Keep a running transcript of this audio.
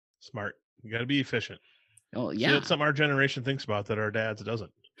Smart. You got to be efficient. Oh, See, yeah. that's something our generation thinks about that our dads doesn't.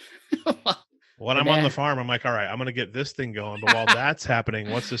 When My I'm on the dad- farm, I'm like, all right, I'm going to get this thing going. But while that's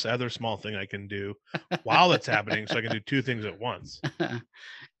happening, what's this other small thing I can do while that's happening so I can do two things at once?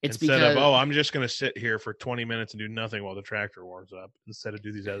 It's Instead of, because I'm just going to sit here for 20 minutes and do nothing while the tractor warms up. Instead of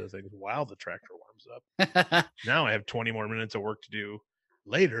do these other things while the tractor warms up. Now I have 20 more minutes of work to do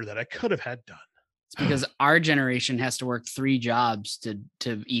later that I could have had done. it's because our generation has to work 3 jobs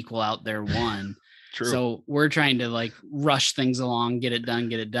to equal out their one. True. So we're trying to like rush things along, get it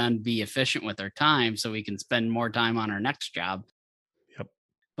done, be efficient with our time so we can spend more time on our next job. Yep.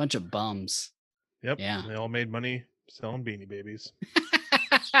 Bunch of bums. Yep. Yeah. They all made money selling Beanie Babies.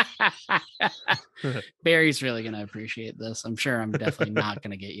 Barry's really going to appreciate this. I'm sure I'm definitely not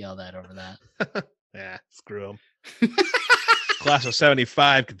going to get yelled at over that. Yeah, screw them. Class of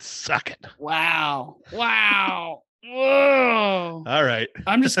 75 can suck it. Wow. Whoa. All right.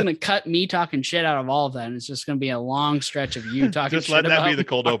 I'm just going to cut me talking shit out of all of that. And it's just going to be a long stretch of you talking Just shit let that about be the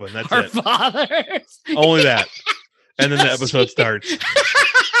cold open. That's our it. fathers. Only that. And then the episode starts.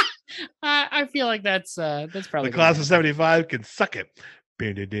 I feel like that's probably The class of 75 can suck it.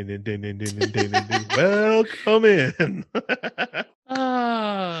 Welcome in.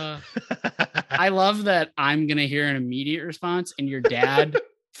 I love that I'm going to hear an immediate response and your dad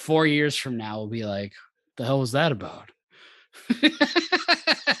 4 years from now will be like, the hell was that about?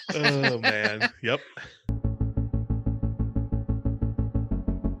 Oh, man. Yep.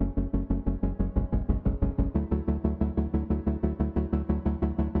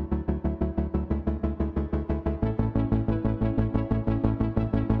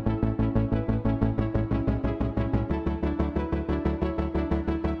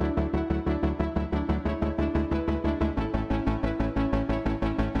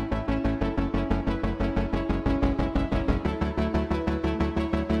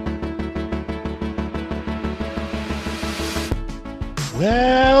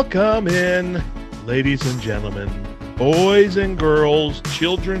 Welcome in, ladies and gentlemen, boys and girls,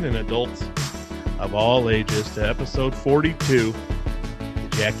 children and adults of all ages, to episode 42,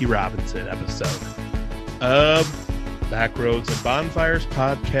 the Jackie Robinson episode of Backroads and Bonfires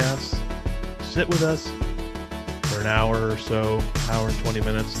podcast. Sit with us for an hour or so, hour and 20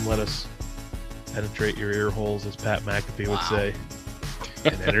 minutes, and let us penetrate your ear holes, as Pat McAfee would say,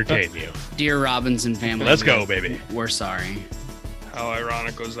 and entertain you. Dear Robinson family, Let's go, baby. We're sorry. How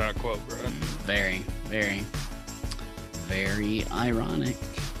ironic was that quote, bro? Very, very, very ironic.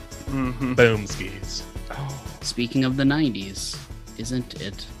 Mm-hmm. Boom skis. Speaking of the 90s, isn't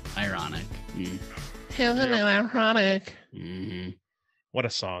it ironic? Hello, ironic. Mm-hmm. What a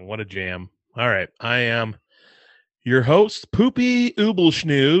song. What a jam. All right. I am your host, Poopy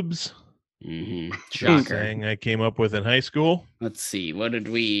Oobleschnoobs. Mm-hmm. Shocker. Thing I came up with in high school. Let's see. What did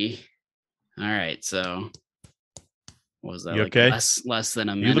we... All right, so... What was that? You like okay? Less than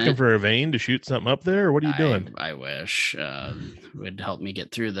a minute. You looking for a vein to shoot something up there, or what are you doing? I wish would help me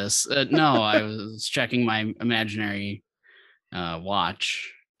get through this. No, I was checking my imaginary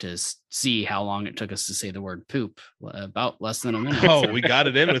watch to see how long it took us to say the word poop. About less than a minute. Oh, we got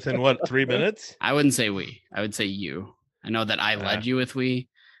it in within what, 3 minutes? I wouldn't say we. I would say you. I know that I led you with we,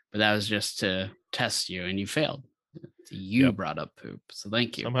 but that was just to test you, and you failed. You brought up poop, so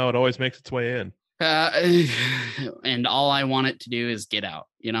thank you. Somehow it always makes its way in. And all I want it to do is get out,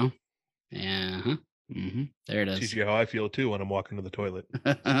 you know? Yeah. Mm-hmm. There it is. Teach you how I feel too when I'm walking to the toilet.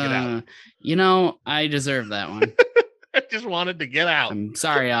 Get out. You know, I deserve that one. I just wanted to get out. I'm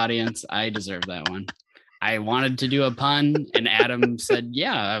sorry, audience. I deserve that one. I wanted to do a pun, and Adam said,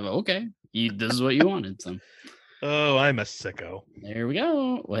 yeah, okay. This is what you wanted. So, oh, I'm a sicko. There we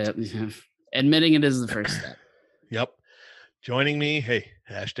go. Well, admitting it is the first step. Yep. Joining me, hey,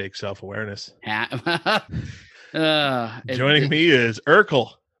 hashtag self-awareness. Joining me is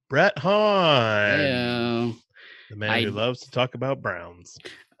Urkel, Brett Hahn. Hello. The man who loves to talk about Browns.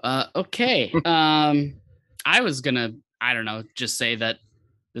 Okay. I was going to, I don't know, just say that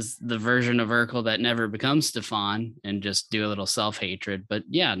this is the version of Urkel that never becomes Stefan and just do a little self-hatred. But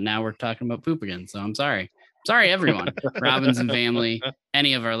yeah, now we're talking about poop again. So I'm sorry. Sorry, everyone. Robinson family,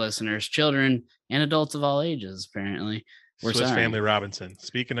 any of our listeners, children and adults of all ages, apparently. We're Swiss sorry. Family Robinson.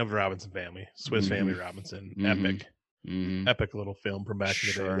 Speaking of Robinson family, Swiss Family Robinson. Epic. Epic little film from back in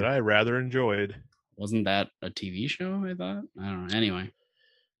the day that I rather enjoyed. Wasn't that a TV show, I thought? I don't know. Anyway.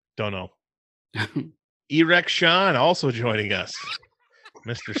 Don't know. Erex Sean also joining us.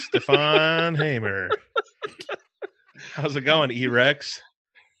 Mr. Stefan Hamer. How's it going, Erex?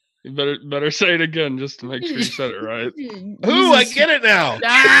 You better say it again just to make sure you said it right. Ooh, I get it now.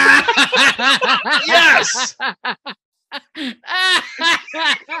 Yes.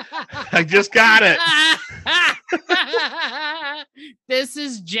 I just got it. This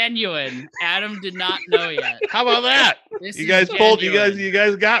is genuine. Adam did not know yet. How about that? This You is guys pulled. You genuine.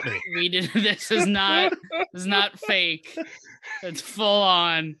 guys got me. We did. This is not fake. It's full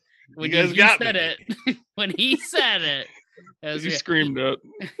on. When You guys he got said me. it, when he said it, You screamed it.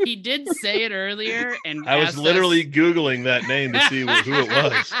 He did say it earlier, and I was asked literally us- Googling that name to see who it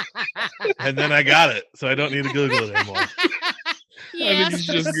was, and then I got it, so I don't need to Google it anymore. He I think asked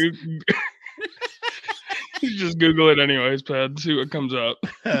you should us- you just Google it anyways, Pad. See what comes up.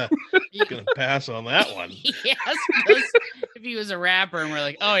 Gonna pass on that one. He asked us if he was a rapper, and we're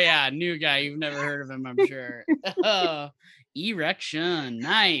like, "Oh yeah, new guy. You've never heard of him, I'm sure." Erection,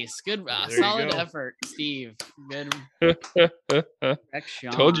 nice, good, There you solid go. effort, Steve. Good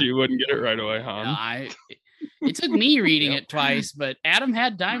erection. Told you wouldn't get it right away, huh? No, it took me reading Yep. it twice, but Adam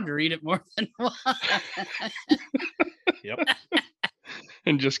had time to read it more than once. Yep.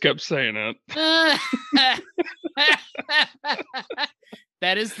 And just kept saying it.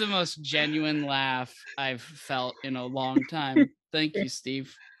 That is the most genuine laugh I've felt in a long time. Thank you,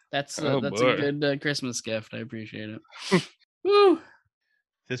 Steve. That's a Oh, boy. good Christmas gift. I appreciate it. Woo.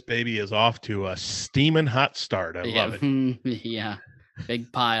 This baby is off to a steaming hot start. I love it. Yeah.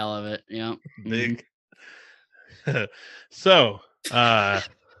 Big pile of it. Yeah. Big. So, the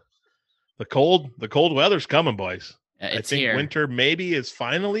cold weather's coming, boys. It's I think here. winter maybe is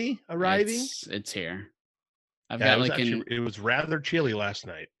finally arriving. It's here. I've Yeah, got it was rather chilly last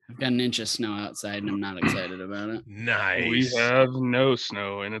night. I've got an inch of snow outside, and I'm not excited about it. Nice. We have no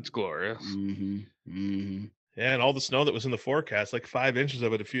snow, and it's glorious. Yeah, and all the snow that was in the forecast, like 5 inches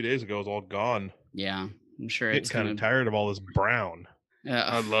of it a few days ago, is all gone. Yeah, I'm sure Getting it's kind gonna. of tired of all this brown.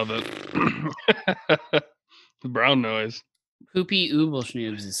 I love it. The brown noise. Poopy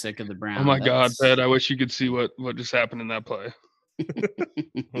Oobelschnoobs is sick of the brown. Oh my God, That's- Ped! I wish you could see what just happened in that play.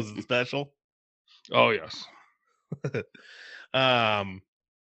 Was it special? Oh yes.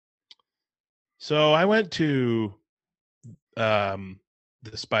 So I went to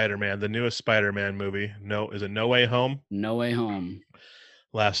the Spider-Man, the newest Spider-Man movie. Is it No Way Home? No Way Home.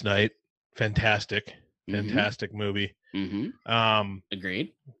 Last night. Fantastic Mhm. movie. Mhm.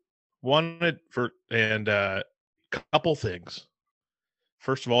 Agreed. Couple things.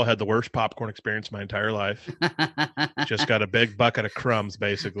 First of all, I had the worst popcorn experience of my entire life. Just got a big bucket of crumbs,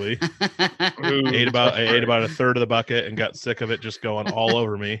 basically. I ate about a third of the bucket and got sick of it just going all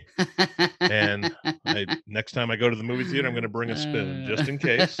over me. And next time I go to the movie theater, I'm going to bring a spoon just in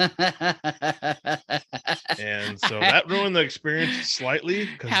case. And so that ruined the experience slightly,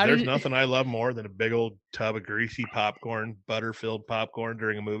 because there's nothing I love more than a big old tub of greasy popcorn, butter-filled popcorn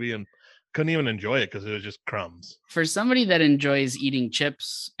during a movie, and couldn't even enjoy it because it was just crumbs. For somebody that enjoys eating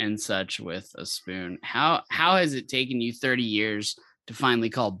chips and such with a spoon, how has it taken you 30 years to finally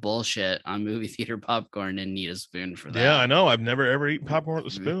call bullshit on movie theater popcorn and need a spoon for that? Yeah, I know. I've never ever eaten popcorn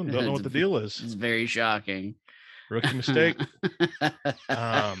with a spoon. Don't know what the deal is. It's very shocking. Rookie mistake.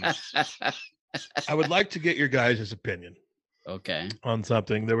 I would like to get your guys' opinion Okay. on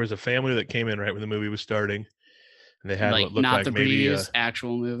something. There was a family that came in right when the movie was starting, and they had Like what looked not like the maybe previous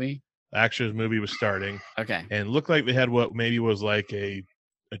actual movie. actual movie was starting, Okay. and it looked like they had what maybe was like a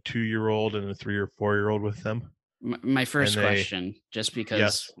 2-year-old and a 3 or 4-year-old with them. My first And they- question, just because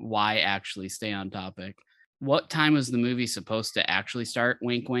Yes. why actually stay on topic? What time was the movie supposed to actually start?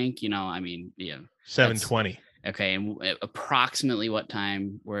 Wink, wink. I mean, yeah. 7:20. Okay, and approximately what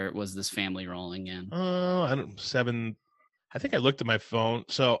time was this family rolling in? I don't 7. I think I looked at my phone.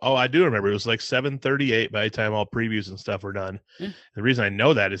 So, I do remember it was like 7:38 by the time all previews and stuff were done. Yeah. The reason I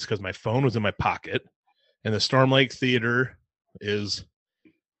know that is because my phone was in my pocket, and the Storm Lake Theater is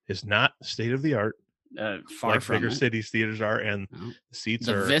not state of the art Far like from bigger it. cities theaters are, and No. the seats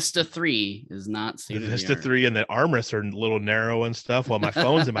The are Vista 3 is not the state of the Vista art. 3, and the armrests are a little narrow and stuff. While my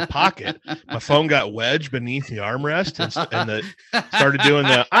phone's in my pocket, my phone got wedged beneath the armrest and started doing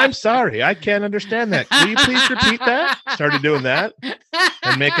the "I'm sorry, I can't understand that. Can you please repeat that?" Started doing that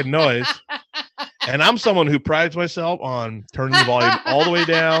and making noise. And I'm someone who prides myself on turning the volume all the way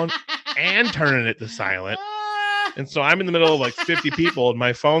down and turning it to silent. And so I'm in the middle of like 50 people, and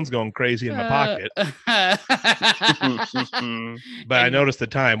my phone's going crazy in my pocket. But I noticed the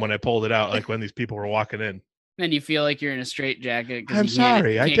time when I pulled it out, like when these people were walking in. Then you feel like you're in a straitjacket. I'm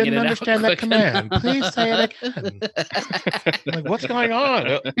sorry, I didn't understand that command. Please say it again. I'm like, what's going on?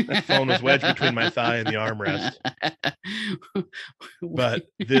 The phone was wedged between my thigh and the armrest. But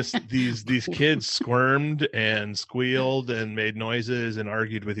these kids squirmed and squealed and made noises and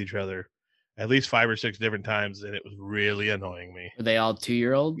argued with each other at least 5 or 6 different times, and it was really annoying me. Were they all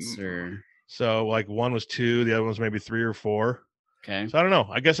 2-year-olds or? So like one was 2, the other one was maybe 3 or 4. Okay. So I don't know.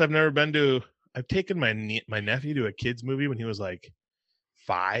 I guess I've taken my nephew to a kids movie when he was like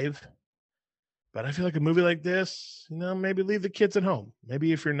 5. But I feel like a movie like this, maybe leave the kids at home.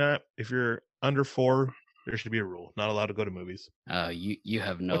 Maybe if you're under 4, there should be a rule. Not allowed to go to movies. Oh, you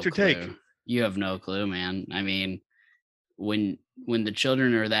have no What's your clue. take? You have no clue, man. I mean, when the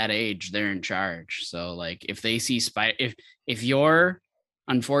children are that age, they're in charge. So like if they see if you're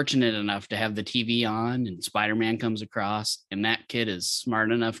unfortunate enough to have the TV on and Spider-Man comes across and that kid is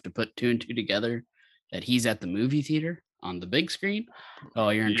smart enough to put 2 and 2 together that he's at the movie theater on the big screen, oh,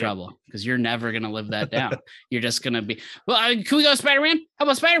 you're in trouble because you're never going to live that down. You're just going to be, well, can we go to Spider-Man? How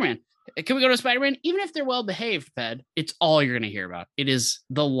about Spider-Man? Can we go to Spider-Man? Even if they're well behaved, Ped, it's all you're going to hear about. It is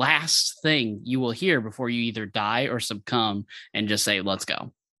the last thing you will hear before you either die or succumb and just say, let's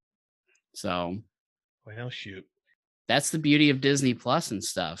go. So, well, shoot. That's the beauty of Disney Plus and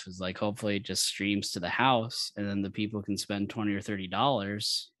stuff is like, hopefully it just streams to the house and then the people can spend $20 or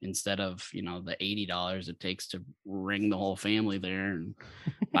 $30 instead of, the $80 it takes to ring the whole family there and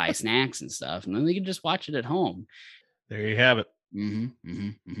buy snacks and stuff. And then they can just watch it at home. There you have it.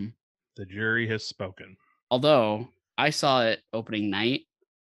 Mm-hmm. The jury has spoken. Although I saw it opening night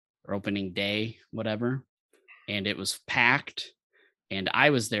or opening day, whatever, and it was packed. And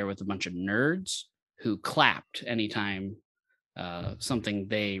I was there with a bunch of nerds who clapped anytime something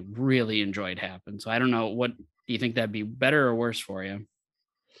they really enjoyed happened. So I don't know, what do you think that'd be better or worse for you?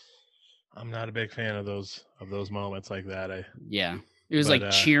 I'm not a big fan of those moments like that. It was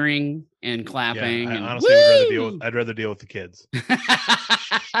like cheering and clapping. Yeah, I and honestly I'd rather deal with the kids.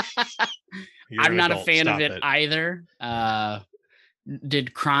 I'm not a fan of it either.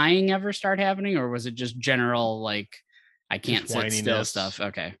 Did crying ever start happening, or was it just general like I can't sit still stuff?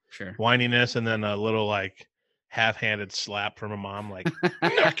 Okay, sure. Whininess, and then a little like half-handed slap from a mom, like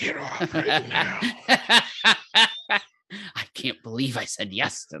knock it off right now. I can't believe I said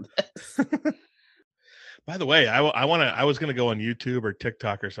yes to this. By the way, I was gonna go on YouTube or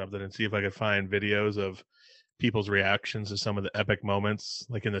TikTok or something and see if I could find videos of people's reactions to some of the epic moments,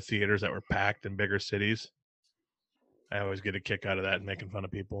 like in the theaters that were packed in bigger cities. I always get a kick out of that and making fun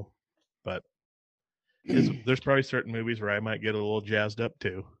of people, but there's probably certain movies where I might get a little jazzed up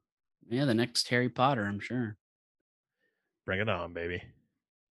too. Yeah, the next Harry Potter, I'm sure. Bring it on, baby.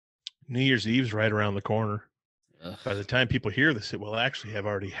 New Year's Eve's right around the corner. Ugh. By the time people hear this, it will actually have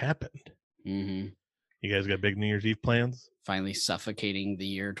already happened. Mm-hmm. You guys got big New Year's Eve plans? Finally suffocating the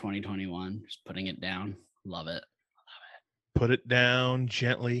year 2021. Just putting it down. Love it. Put it down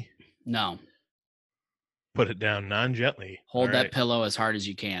gently. No. Put it down non-gently. Hold that pillow as hard as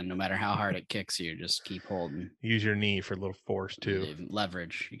you can, no matter how hard it kicks you. Just keep holding. Use your knee for a little force too.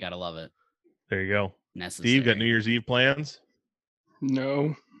 Leverage. You gotta love it. There you go. Necessary. Steve, got New Year's Eve plans?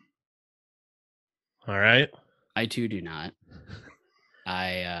 No. All right. I too do not.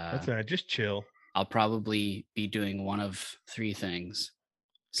 That's all right. Just chill. I'll probably be doing one of 3 things: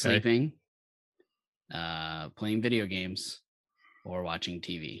 sleeping, playing video games, or watching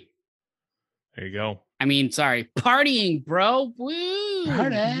TV. There you go. I mean, sorry, partying, bro. Woo!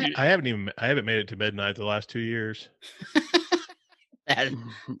 I haven't made it to midnight the last 2 years.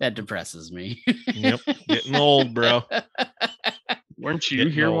 that depresses me. Yep, getting old, bro. Weren't you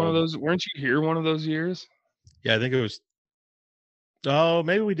here one of those years? Yeah, I think it was. Oh,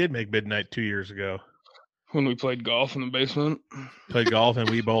 maybe we did make midnight 2 years ago. When we played golf in the basement. Played golf and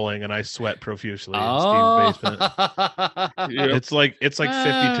Wii bowling, and I sweat profusely in Steve's basement. Yep. It's like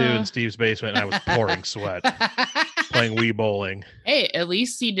 52 in Steve's basement, and I was pouring sweat playing Wii bowling. Hey, at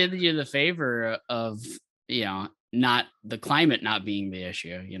least he did you the favor of, not the climate not being the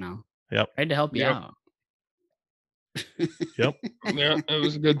issue, Yep. I had to help you out. Yep. Yeah, it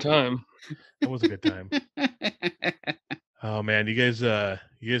was a good time. It was a good time. Oh man, you guys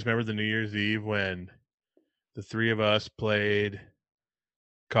remember the New Year's Eve when the 3 of us played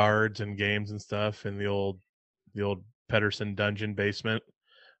cards and games and stuff in the old Pedersen dungeon basement,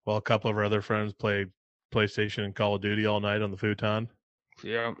 while a couple of our other friends played PlayStation and Call of Duty all night on the futon?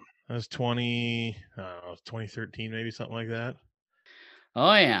 Yeah. That was 2013, maybe something like that.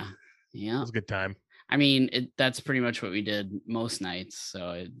 Oh yeah. Yeah. It was a good time. I mean, that's pretty much what we did most nights,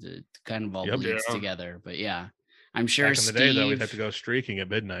 so it kind of all bleeds together. But yeah, I'm sure back in the day, though, we'd have to go streaking at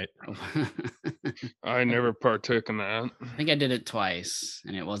midnight. I never partook in that. I think I did it twice,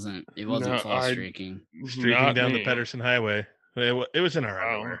 and it wasn't full streaking. Streaking down the Pedersen Highway. It was in our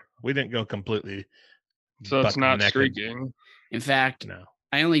underwear. We didn't go completely. So it's not streaking. In fact, no.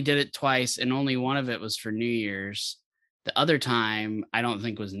 I only did it twice, and only one of it was for New Year's. The other time, I don't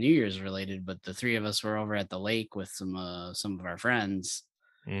think was New Year's related, but the 3 of us were over at the lake with some of our friends,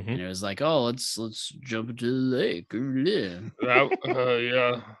 And it was like, oh, let's jump into the lake. Yeah. That was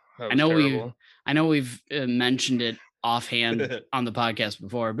terrible. I know we've mentioned it offhand on the podcast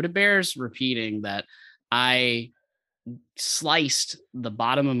before, but it bears repeating that I sliced the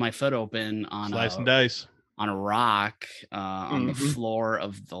bottom of my foot open on Slice and dice on a rock on the floor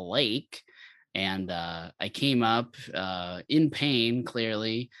of the lake, and I came up in pain,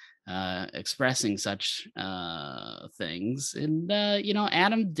 clearly expressing such things. And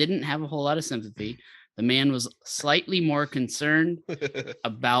Adam didn't have a whole lot of sympathy. The man was slightly more concerned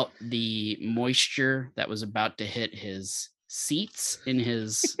about the moisture that was about to hit his seats in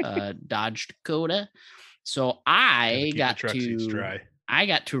his Dodge Dakota. So I got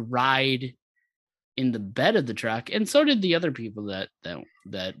to ride in the bed of the truck, and so did the other people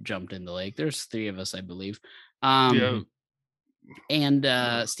that jumped in the lake. There's 3 of us, I believe. And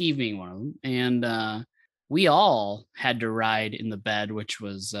Steve being one of them. And we all had to ride in the bed, which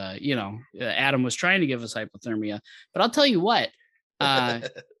was, Adam was trying to give us hypothermia. But I'll tell you what, when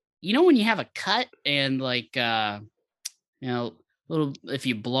you have a cut and if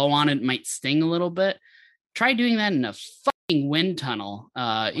you blow on it, it might sting a little bit. Try doing that in a fucking wind tunnel.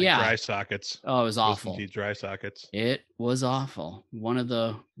 Dry sockets. Oh, it was awful. Dry sockets. It was awful. One of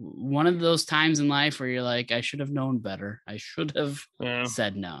those times in life where you're like, I should have known better. I should have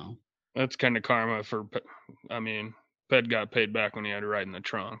said no. That's kind of karma Ped got paid back when he had to ride in the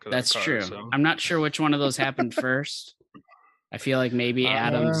trunk. That's true. So. I'm not sure which one of those happened first. I feel like maybe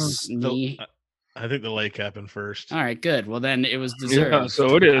Adam's knee. I think the lake happened first. All right, good. Well, then it was deserved. Yeah,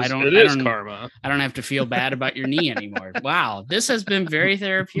 so it is. It is karma. I don't have to feel bad about your knee anymore. Wow, this has been very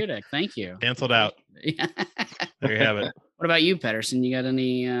therapeutic. Thank you. Canceled out. There you have it. What about you, Pedersen? You got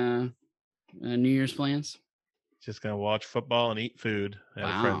any New Year's plans? Just gonna watch football and eat food at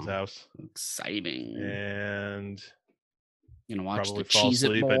a friend's house. Exciting. And gonna watch probably the fall Cheez-It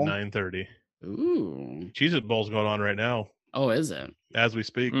asleep Bowl? at 9:30. Ooh, Cheez-It Bowl's going on right now. Oh, is it? As we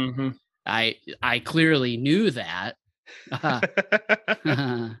speak. Mm-hmm. I clearly knew that. Of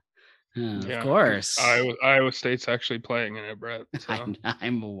course. Iowa State's actually playing in it, Brett. So.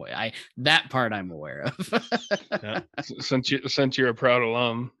 I'm aware. That part I'm aware of. Yeah. Since you're a proud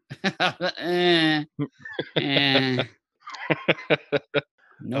alum. No,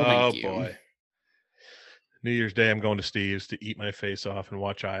 thank you. Boy. New Year's Day, I'm going to Steve's to eat my face off and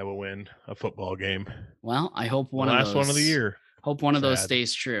watch Iowa win a football game. Well, I hope one of one of the year. Hope one of those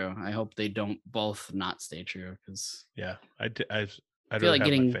stays true. I hope they don't both not stay true, because I'd feel like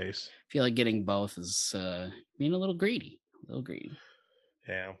getting my face. Feel like getting both is being a little greedy.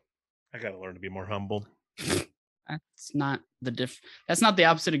 Yeah, I got to learn to be more humble. That's not the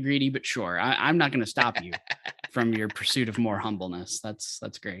opposite of greedy, but sure, I'm not going to stop you from your pursuit of more humbleness.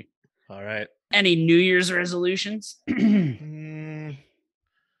 That's great. All right. Any New Year's resolutions? Lose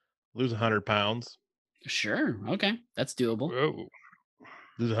 100 pounds. Sure. Okay. That's doable. Whoa.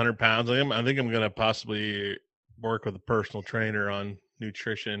 Lose 100 pounds. I think I'm going to possibly work with a personal trainer on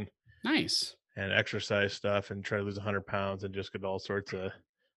nutrition. Nice. And exercise stuff and try to lose 100 pounds and just get all sorts of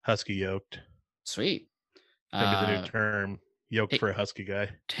husky yoked. Sweet. Maybe the new term, yoked for a husky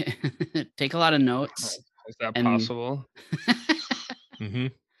guy. Take a lot of notes. Is that possible? Mm-hmm.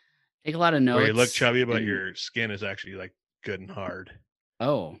 Take a lot of notes. Where you look chubby, but your skin is actually like good and hard.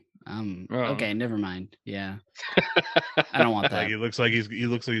 Oh. Okay, never mind. Yeah, I don't want that. Like he looks like he's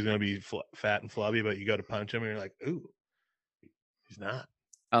gonna be fat and flubby, but you go to punch him and you're like, ooh, he's not.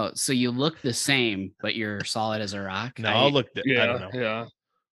 Oh, so you look the same, but you're solid as a rock? No, I don't know. Yeah.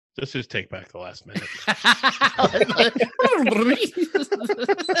 Let's just take back the last minute.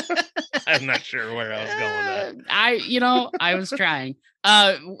 I'm not sure where I was going with that. I was trying.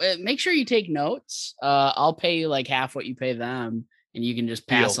 Make sure you take notes. I'll pay you like half what you pay them, and you can just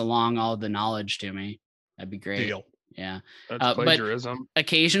pass along all the knowledge to me. That'd be great. Deal. Yeah. That's plagiarism.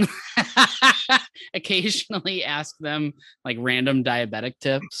 But occasionally ask them like random diabetic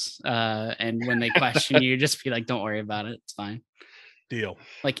tips. And when they question you, just be like, don't worry about it. It's fine. Deal.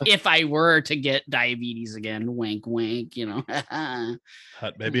 Like if I were to get diabetes again, wink, wink,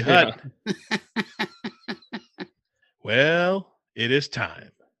 Hut, baby, hut. Well, it is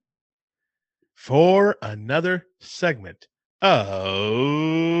time for another segment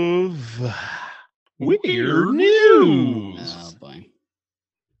of Weird News. Oh, boy.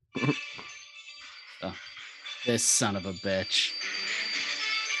 This son of a bitch.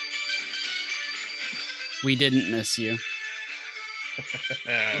 We didn't miss you.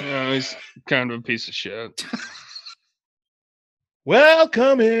 He's kind of a piece of shit.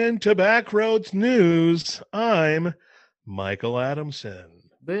 Welcome into Backroads News. I'm Michael Adamson.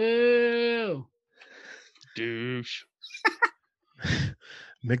 Boo! Douche.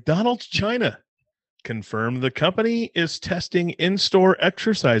 McDonald's China confirmed the company is testing in-store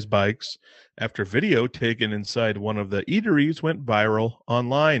exercise bikes after video taken inside one of the eateries went viral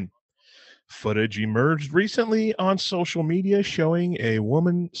online. Footage emerged recently on social media showing a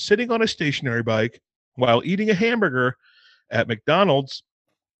woman sitting on a stationary bike while eating a hamburger at McDonald's,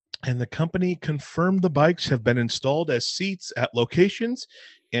 and the company confirmed the bikes have been installed as seats at locations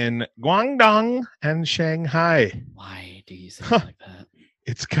in Guangdong and Shanghai. Why do you say it like that?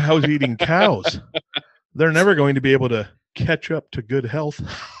 It's cows eating cows. They're never going to be able to catch up to good health.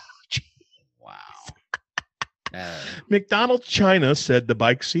 Wow. McDonald's China said the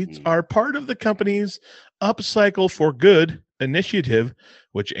bike seats are part of the company's Upcycle for Good initiative,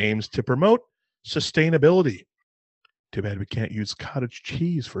 which aims to promote sustainability. Too bad we can't use cottage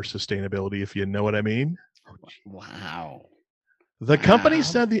cheese for sustainability, if you know what I mean. Wow. The company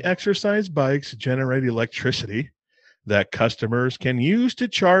said the exercise bikes generate electricity that customers can use to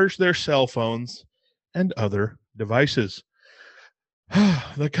charge their cell phones and other devices.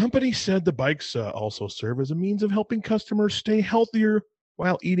 The company said the bikes also serve as a means of helping customers stay healthier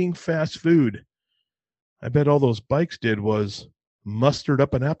while eating fast food. I bet all those bikes did was mustered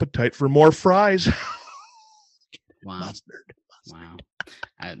up an appetite for more fries. Wow. Mustard. Wow.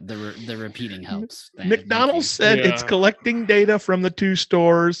 The repeating helps. McDonald's said it's collecting data from the two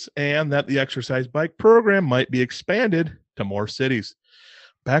stores and that the exercise bike program might be expanded to more cities.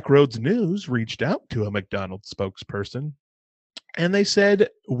 Backroads News reached out to a McDonald's spokesperson, and they said,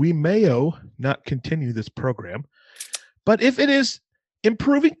 we may not continue this program, but if it is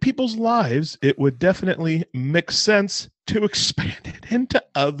improving people's lives, it would definitely make sense to expand it into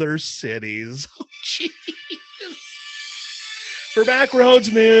other cities. Oh, jeez. For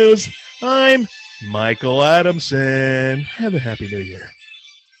Backroads News, I'm Michael Adamson. Have a happy new year.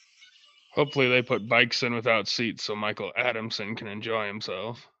 Hopefully they put bikes in without seats so Michael Adamson can enjoy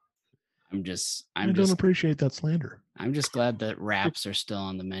himself. I don't appreciate that slander. I'm just glad that wraps are still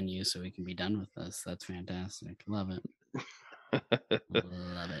on the menu so we can be done with this. That's fantastic. Love it.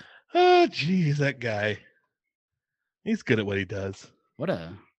 Love it. Oh, geez, that guy. He's good at what he does. What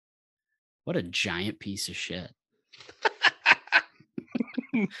a giant piece of shit.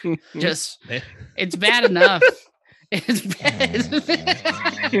 Just, it's bad enough. It's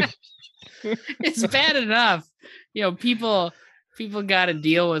bad enough. You know, people got to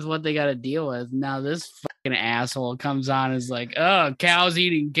deal with what they got to deal with. Now this fucking asshole comes on and is like, oh, cows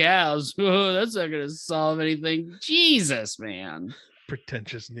eating cows. Oh, that's not going to solve anything. Jesus, man.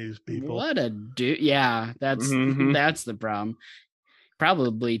 Pretentious news people. What a dude. Yeah, that's the problem.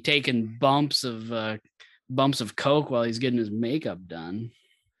 Probably taking bumps of coke while he's getting his makeup done.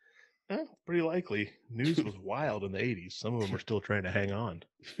 Pretty likely. News was wild in the 80s. Some of them are still trying to hang on.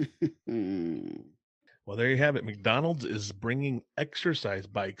 Well, there you have it. McDonald's is bringing exercise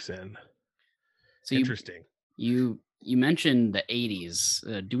bikes in. So interesting. You mentioned the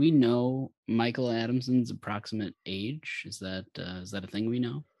 80s. Do we know Michael Adamson's approximate age? Is that a thing we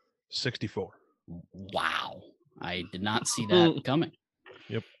know? 64. Wow. I did not see that coming.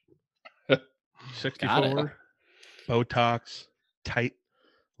 Yep. 64. Botox, tight,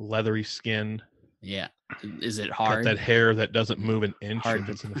 leathery skin. Yeah. Is it hard? Got that hair that doesn't move an inch if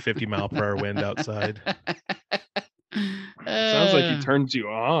it's in a 50-mile-per-hour wind outside. Sounds like he turns you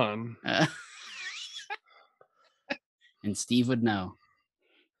on. And Steve would know.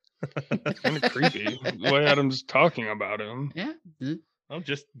 It's kind of creepy the way Adam's talking about him. Yeah. I'm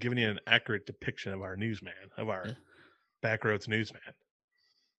just giving you an accurate depiction of our newsman, of our Backroads newsman.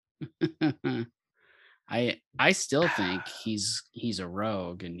 I still think he's a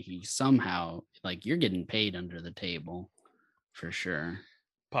rogue, and he somehow, like, you're getting paid under the table for sure.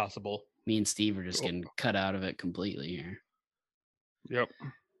 Possible. Me and Steve are just getting cut out of it completely here. Yep.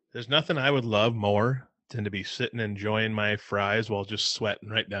 There's nothing I would love more than to be sitting enjoying my fries while just sweating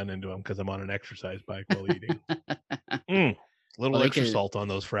right down into them because I'm on an exercise bike while eating. A little extra salt on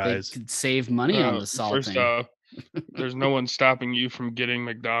those fries. They could save money on the salting. First off, there's no one stopping you from getting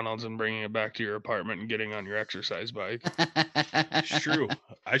McDonald's and bringing it back to your apartment and getting on your exercise bike. It's true.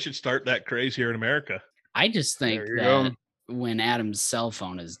 I should start that craze here in America. I just think that when Adam's cell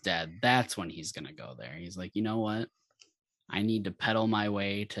phone is dead, that's when he's going to go there. He's like, you know what? I need to pedal my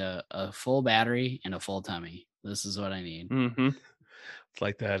way to a full battery and a full tummy. This is what I need. Mm-hmm. It's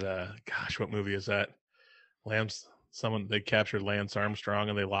like that. Gosh, what movie is that? They captured Lance Armstrong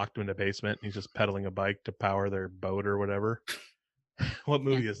and they locked him in a basement. And he's just pedaling a bike to power their boat or whatever. What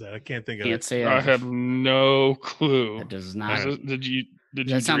movie is that? I can't think of it. Say I have no clue. It does not. Did you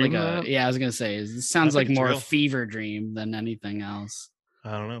sound like that? Yeah, I was gonna say. It sounds like more a fever dream than anything else.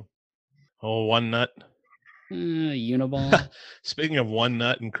 I don't know. Oh, one nut Uniball. Speaking of one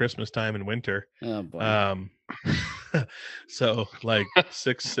nut in Christmas time and winter, Oh boy. so like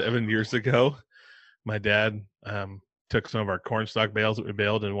 6-7 years ago, my dad took some of our cornstalk bales that we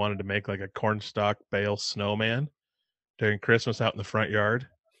baled and wanted to make like a cornstalk bale snowman during Christmas out in the front yard.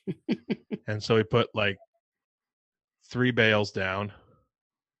 And so we put like 3 bales down,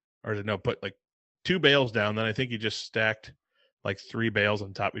 or no, put like 2 bales down. Then I think he just stacked like 3 bales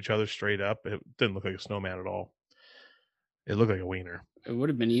on top of each other straight up. It didn't look like a snowman at all. It looked like a wiener. It would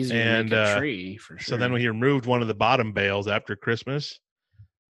have been easier to make a tree for sure. So then we removed one of the bottom bales after Christmas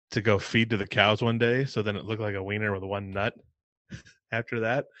to go feed to the cows one day. So then it looked like a wiener with one nut after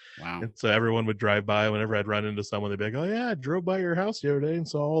that. Wow. And so everyone would drive by whenever I'd run into someone. They'd be like, "Oh yeah, I drove by your house the other day and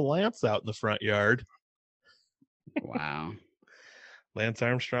saw old Lance out in the front yard." Wow. Lance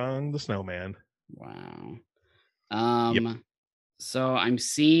Armstrong, the snowman. Wow. Yep. So I'm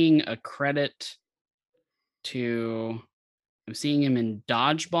seeing a credit I'm seeing him in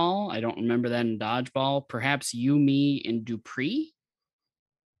Dodgeball. I don't remember that in Dodgeball. Perhaps You, Me, and Dupree.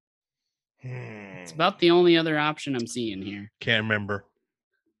 It's about the only other option I'm seeing here. Can't remember.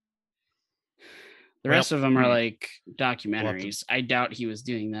 The rest of them are like documentaries. I doubt he was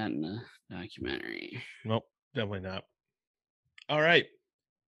doing that in a documentary. Nope, definitely not. All right.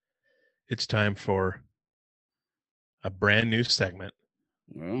 It's time for a brand new segment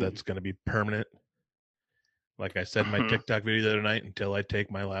that's going to be permanent. Like I said in my TikTok video the other night, until I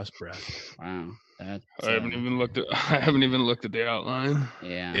take my last breath. Wow. I haven't even looked at the outline.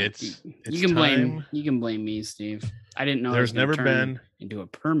 Yeah. It's you can blame me, Steve. I didn't know there's never been into a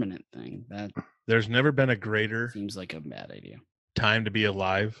permanent thing. There's never been a greater seems like a bad idea. Time to be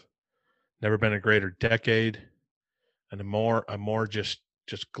alive. Never been a greater decade, and a more just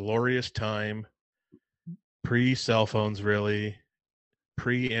glorious time. Pre-cell phones, really.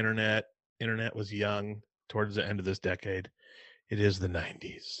 Pre-internet. Internet was young towards the end of this decade. It is the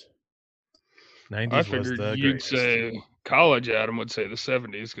 90s. 90s I figured was the you'd greatest. say college Adam would say the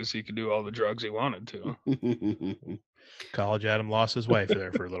 70s because he could do all the drugs he wanted to. College Adam lost his wife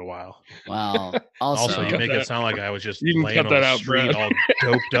there for a little while. Well, also you make it sound like I was just you can laying cut on that the out, street Brett. all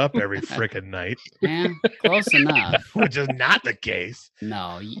doped up every frickin' night. Yeah, close enough. Which is not the case.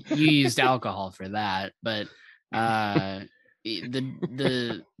 No, you used alcohol for that, but the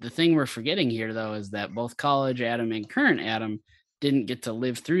thing we're forgetting here though is that both college Adam and current Adam didn't get to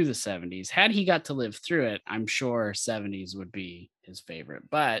live through the 70s. Had he got to live through it, I'm sure 70s would be his favorite.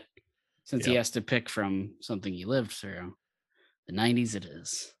 But since he has to pick from something he lived through, the 90s it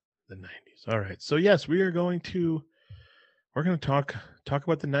is. The 90s. All right. So yes, we're going to talk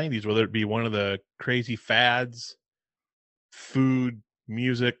about the 90s, whether it be one of the crazy fads, food,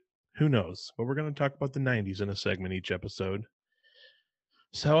 music, who knows. But we're going to talk about the 90s in a segment each episode.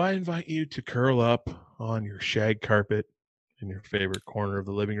 So I invite you to curl up on your shag carpet in your favorite corner of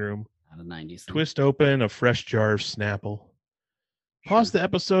the living room. Not a 90s thing. Twist open a fresh jar of Snapple. Pause the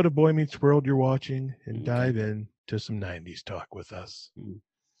episode of Boy Meets World you're watching and dive in to some 90s talk with us.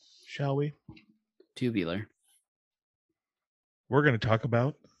 Shall we? Tubular. We're going to talk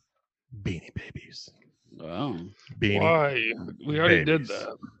about Beanie Babies. Oh. Why? We already did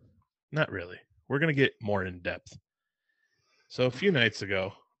that. Not really. We're going to get more in depth. So a few nights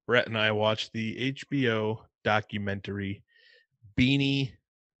ago, Brett and I watched the HBO documentary Beanie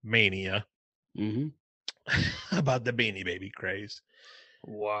Mania about the Beanie Baby craze.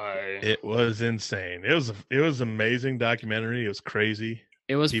 Why? It was insane. It was amazing documentary. It was crazy.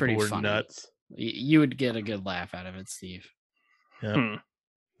 It was People pretty were funny. Nuts. You would get a good laugh out of it, Steve. Yeah.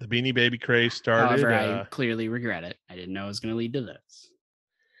 The Beanie Baby craze started. However, I clearly regret it. I didn't know it was going to lead to this.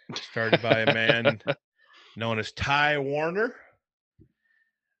 Started by a man known as Ty Warner.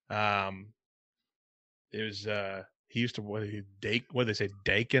 It was he used to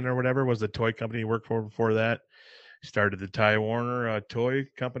Dakin or whatever was the toy company he worked for before that. He started the Ty Warner toy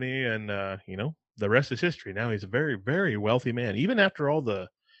company, and the rest is history. Now he's a very, very wealthy man. Even after all the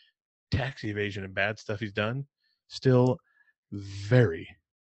tax evasion and bad stuff he's done, still very,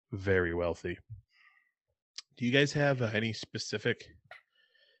 very wealthy. Do you guys have any specific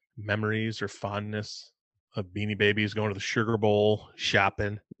memories or fondness of Beanie Babies, going to the Sugar Bowl,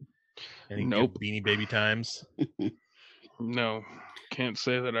 shopping? Any good Beanie Baby times? No. Can't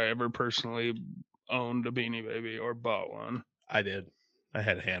say that I ever personally owned a Beanie Baby or bought one. I did. I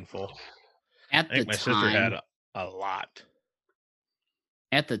had a handful. I think my sister had a lot.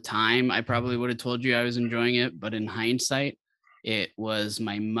 At the time, I probably would have told you I was enjoying it, but in hindsight, it was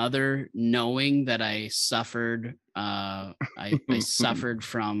my mother knowing that I suffered. I suffered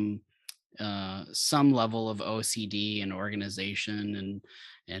from some level of OCD and organization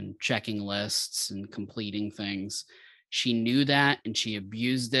and checking lists and completing things. She knew that and she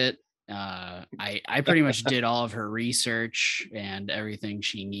abused it. I pretty much did all of her research and everything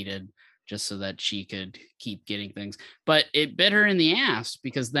she needed just so that she could keep getting things. But it bit her in the ass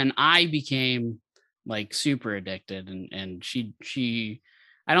because then I became like super addicted, and she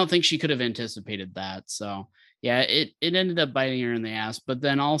I don't think she could have anticipated that. So yeah, it ended up biting her in the ass. But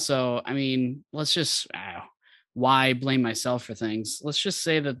then also, I mean, let's just why blame myself for things? Let's just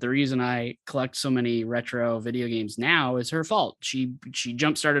say that the reason I collect so many retro video games now is her fault. She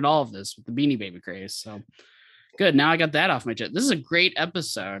jump started all of this with the Beanie Baby craze. So good. Now I got that off my chest. This is a great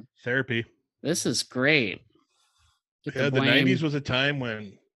episode. Therapy. This is great. Get Yeah, to the blame 90s was a time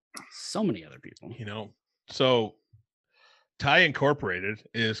when, so many other people. So Ty Incorporated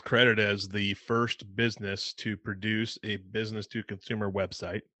is credited as the first business to produce a business to consumer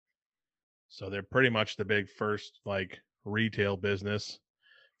website. So they're pretty much the big first like retail business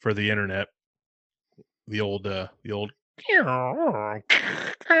for the internet. The old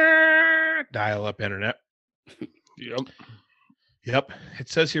dial-up internet. Yep. It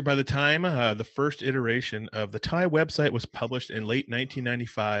says here by the time the first iteration of the Thai website was published in late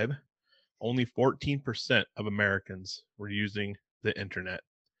 1995, only 14% of Americans were using the internet.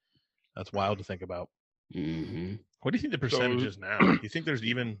 That's wild to think about. Mm-hmm. What do you think the percentage is now? Do you think there's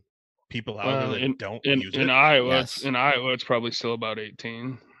even people out there that don't use it? In Iowa, it's probably still about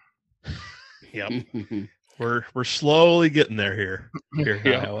 18. Yep. We're slowly getting there here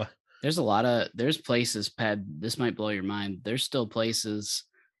in Iowa. There's places, Ped, this might blow your mind. There's still places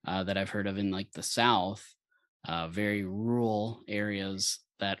that I've heard of in like the South, very rural areas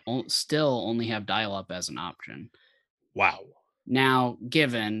that still only have dial-up as an option. Wow. Now,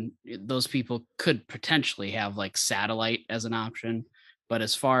 given those people could potentially have like satellite as an option, but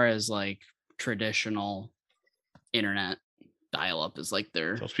as far as like traditional internet, dial-up is like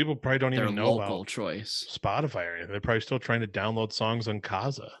those people probably don't even know local about choice. Spotify or anything. They're probably still trying to download songs on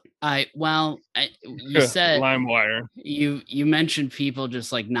Kaza. You said LimeWire. You mentioned people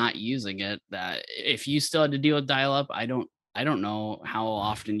just like not using it. That if you still had to deal with dial-up, I don't know how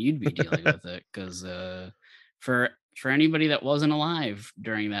often you'd be dealing with it, because for anybody that wasn't alive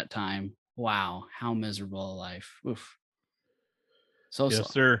during that time, wow, how miserable a life. Oof. Yes, slow.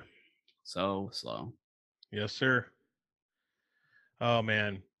 sir. So slow. Yes, sir. Oh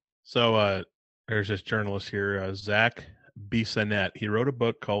man. So there's this journalist here, Zach Bissonnette. He wrote a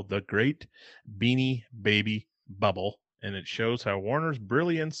book called The Great Beanie Baby Bubble, and it shows how Warner's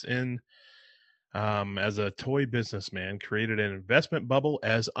brilliance in as a toy businessman created an investment bubble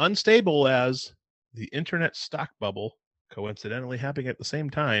as unstable as the internet stock bubble, coincidentally happening at the same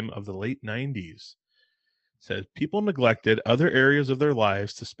time of the late 90s. Says people neglected other areas of their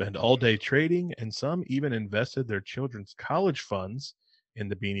lives to spend all day trading, and some even invested their children's college funds in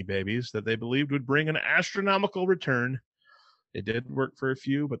the Beanie Babies that they believed would bring an astronomical return. It did work for a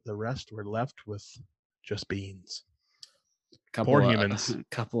few, but the rest were left with just beans. Poor humans. A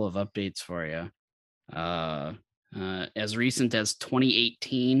couple of updates for you. As recent as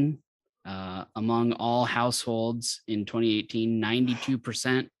 2018, among all households in 2018,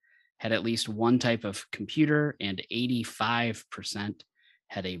 92% had at least one type of computer, and 85%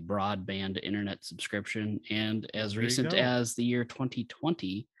 had a broadband internet subscription. And as recent as the year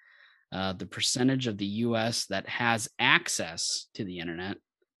 2020, the percentage of the US that has access to the internet,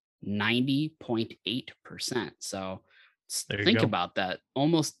 90.8%. So think about that.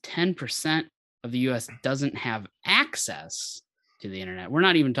 Almost 10% of the US doesn't have access to the internet. We're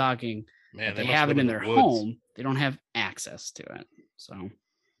not even talking that they have it in their home. They don't have access to it. So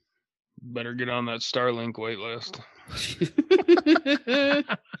better get on that Starlink wait list.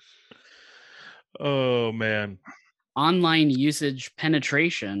 Oh man. Online usage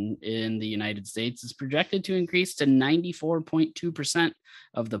penetration in the United States is projected to increase to 94.2%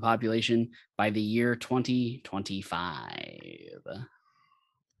 of the population by the year 2025.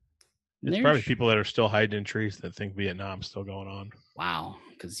 It's probably people that are still hiding in trees that think Vietnam's still going on. Wow,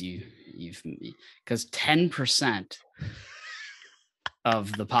 because because 10%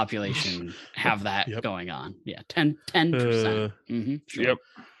 of the population have that going on. Yeah, 10%. Sure.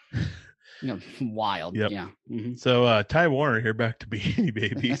 Yep. Wild. Yep. Yeah. Mm-hmm. So Ty Warner, here back to Beanie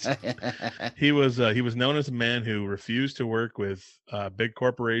Babies. he was known as a man who refused to work with big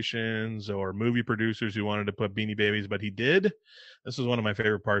corporations or movie producers who wanted to put Beanie Babies, but he did. This is one of my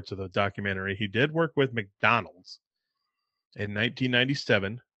favorite parts of the documentary. He did work with McDonald's in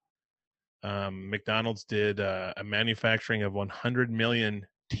 1997. McDonald's did a manufacturing of 100 million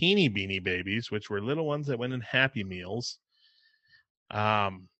teeny Beanie Babies, which were little ones that went in Happy Meals.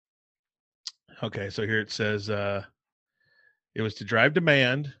 Okay, so here it says It was to drive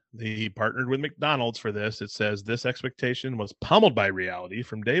demand. He partnered with McDonald's for this. It says this expectation was pummeled by reality.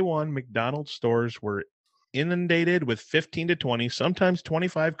 From day one, McDonald's stores were inundated with 15 to 20, sometimes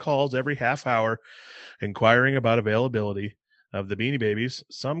 25 calls every half hour inquiring about availability of the Beanie Babies.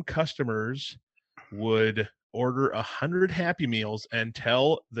 Some customers would order 100 Happy Meals and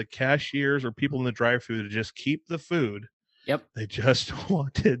tell the cashiers or people in the drive-thru to just keep the food. Yep. They just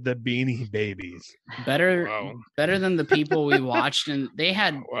wanted the Beanie Babies. Better than the people we watched, and they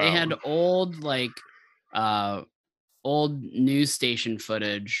had old old news station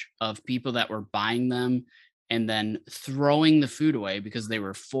footage of people that were buying them and then throwing the food away because they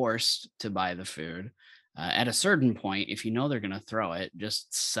were forced to buy the food. At a certain point, if you know they're going to throw it,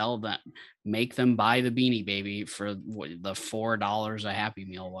 just sell them, make them buy the Beanie Baby for what the $4 a Happy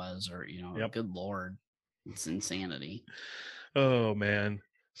Meal was, or, Good Lord, it's insanity. Oh, man.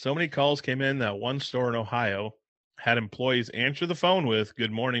 So many calls came in that one store in Ohio had employees answer the phone with,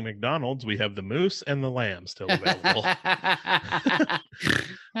 "Good morning, McDonald's. We have the moose and the lamb still available." The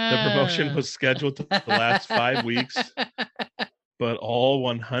promotion was scheduled to last 5 weeks, but all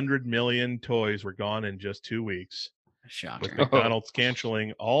 100 million toys were gone in just 2 weeks. Shocker. With McDonald's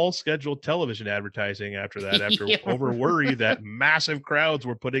canceling all scheduled television advertising after that, over worry that massive crowds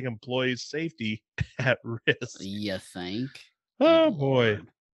were putting employees' safety at risk. You think? Oh, boy.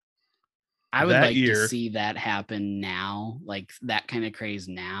 I would like to see that happen now, like that kind of craze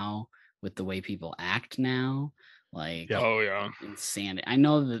now with the way people act now. Like, oh yeah, insanity. I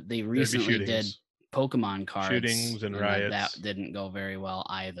know that they recently did Pokemon cards, shootings and riots. That didn't go very well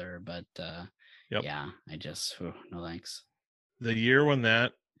either. But yeah, I just no thanks. The year when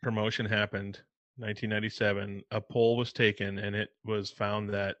that promotion happened, 1997, a poll was taken, and it was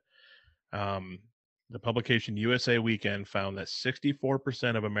found that the publication USA Weekend found that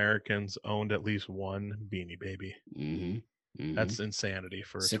 64% of Americans owned at least one Beanie Baby. Mm-hmm. Mm-hmm. That's insanity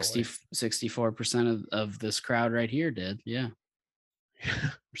for a 64% of this crowd right here did. Yeah.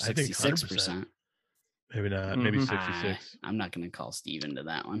 66%. Maybe not. Maybe 66. I'm not going to call Steve into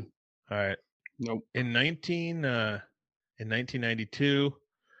that one. All right. Nope. In 1992,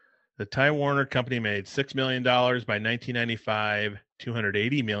 the Time Warner Company made $6 million. By 1995,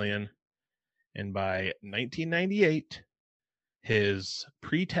 $280 million. And by 1998, his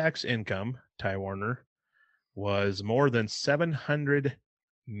pre-tax income, Ty Warner, was more than $700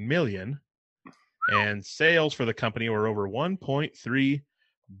 million, and sales for the company were over $1.3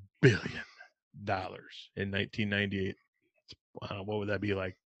 billion in 1998. What would that be,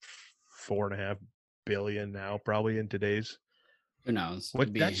 like $4.5 billion now, probably in today's? Who knows?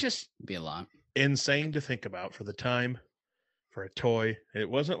 That's just be a lot. Insane to think about for the time, for a toy. It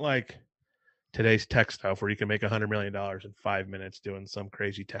wasn't like today's tech stuff where you can make $100 million in 5 minutes doing some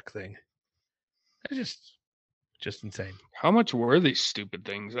crazy tech thing. It's just insane. How much were these stupid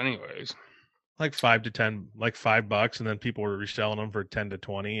things anyways? Like $5 to $10, like $5, and then people were reselling them for 10 to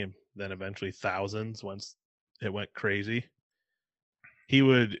 20, and then eventually thousands once it went crazy. He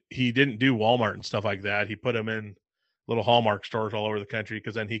didn't do Walmart and stuff like that. He put them in little Hallmark stores all over the country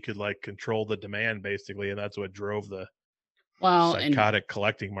because then he could like control the demand basically, and that's what drove the psychotic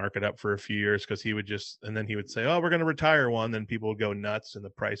collecting market up for a few years, because he would say, "Oh, we're going to retire one," then people would go nuts and the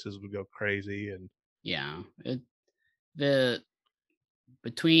prices would go crazy. And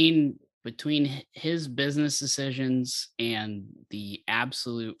between his business decisions and the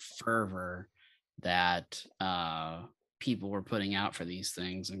absolute fervor that people were putting out for these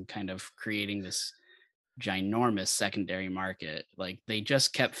things and kind of creating this ginormous secondary market, like they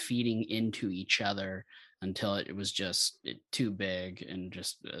just kept feeding into each other until it was just too big and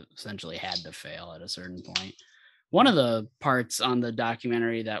just essentially had to fail at a certain point. One of the parts on the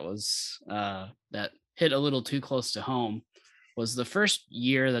documentary that was that hit a little too close to home was the first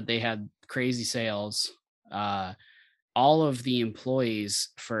year that they had crazy sales. All of the employees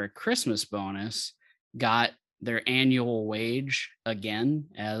for a Christmas bonus got their annual wage again.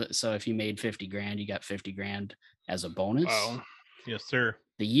 So if you made 50 grand, you got 50 grand as a bonus. Wow. Yes, sir.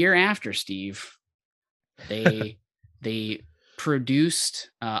 The year after, Steve, they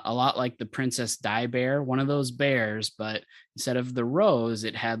produced a lot like the Princess Di Bear, one of those bears, but instead of the rose,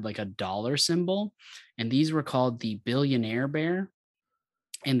 it had like a dollar symbol. And these were called the Billionaire Bear.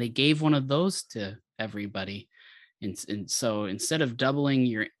 And they gave one of those to everybody. And so instead of doubling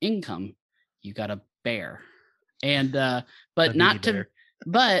your income, you got a bear. And but not to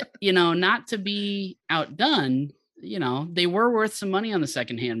be outdone, they were worth some money on the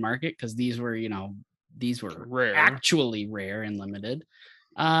secondhand market because these were rare. Actually rare and limited.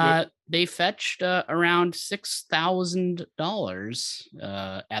 They fetched around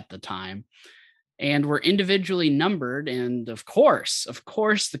 $6,000 at the time. and were individually numbered. And of course,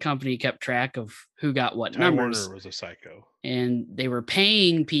 the company kept track of who got what Ty numbers. Warner was a psycho. And they were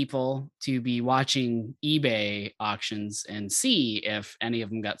paying people to be watching eBay auctions and see if any of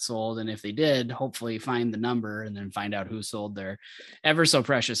them got sold. And if they did, hopefully find the number and then find out who sold their ever so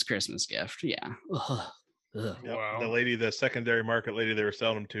precious Christmas gift. Yeah. Ugh. Ugh. Yep. Wow. The lady, the secondary market lady they were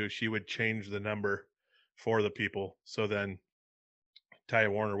selling them to, she would change the number for the people. So then Ty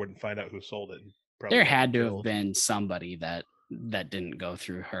Warner wouldn't find out who sold it. There had to have been somebody that didn't go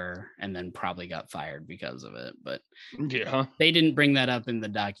through her and then probably got fired because of it. But Yeah. they didn't bring that up in the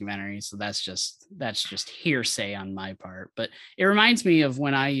documentary. So that's just hearsay on my part. But it reminds me of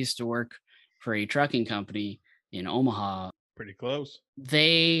when I used to work for a trucking company in Omaha. Pretty close.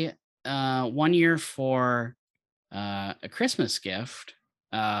 They, 1 year for a Christmas gift,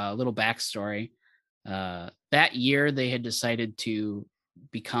 a little backstory. That year they had decided to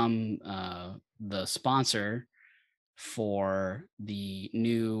become the sponsor for the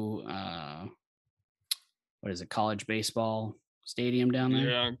new what is it, college baseball stadium down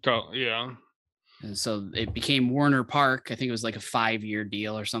there. Yeah. And so it became Warner Park. I think it was like a 5-year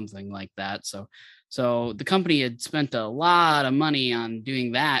deal or something like that. So the company had spent a lot of money on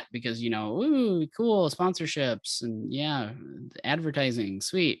doing that because, ooh, cool sponsorships and yeah, advertising,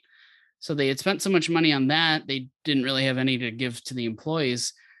 sweet. So they had spent so much money on that, they didn't really have any to give to the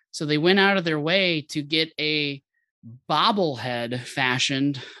employees. So they went out of their way to get a bobblehead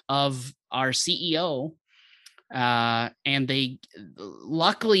fashioned of our CEO. And they,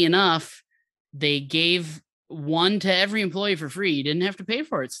 luckily enough, they gave one to every employee for free. You didn't have to pay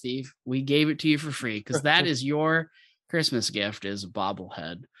for it, Steve. We gave it to you for free because that is your Christmas gift, is a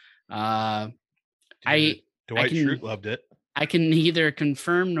bobblehead. Dwight Schrute loved it. I can neither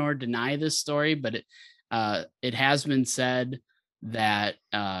confirm nor deny this story, but it has been said that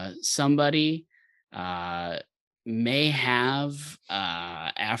somebody may have,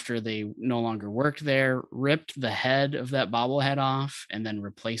 after they no longer worked there, ripped the head of that bobblehead off and then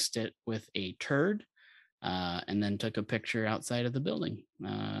replaced it with a turd, and then took a picture outside of the building.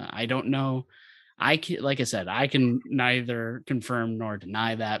 I don't know. Like I said, I can neither confirm nor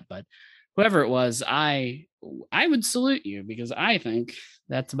deny that, but whoever it was, I would salute you because I think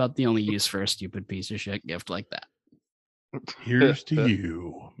that's about the only use for a stupid piece of shit gift like that. Here's to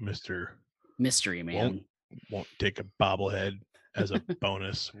you, Mr. Mystery Man. Won't take a bobblehead as a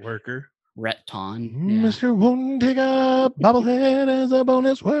bonus worker. Rhett Ton. Mr. Won't take a bobblehead as a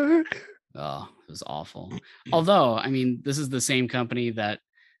bonus worker. Oh, it was awful. Although, I mean, this is the same company that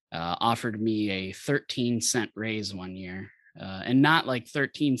offered me a 13-cent raise 1 year. And not like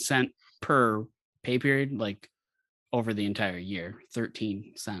 13 cent per pay period, like over the entire year,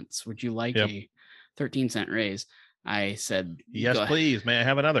 13 cents. Would you like a 13-cent raise? I said, yes, please. May I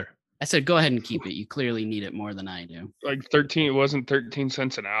have another? I said, go ahead and keep it. You clearly need it more than I do. Like 13, it wasn't 13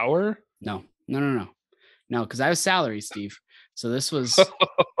 cents an hour? No, because I was salary, Steve. So this was,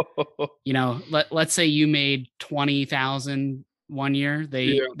 let's say you made $20,000 1 year.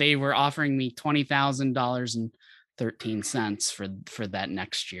 They were offering me $20,000.13 for that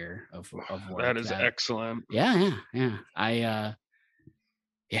next year of work. That is excellent. Yeah.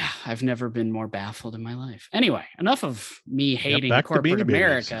 I've never been more baffled in my life. Anyway, enough of me hating corporate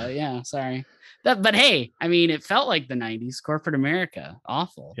America. Yeah, sorry. But hey, I mean, it felt like the 90s, corporate America.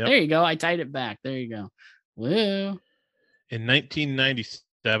 Awful. Yep. There you go. I tied it back. There you go. Woo. In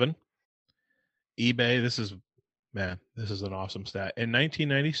 1997, eBay, this is an awesome stat. In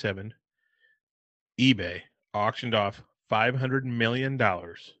 1997, eBay auctioned off $500 million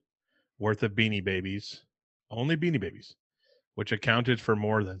worth of Beanie Babies, only Beanie Babies, which accounted for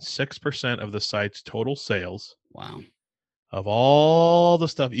more than 6% of the site's total sales. Wow. Of all the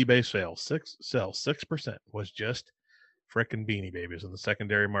stuff eBay sells, 6% was just frickin' Beanie Babies in the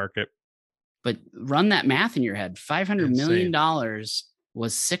secondary market. But run that math in your head. $500 million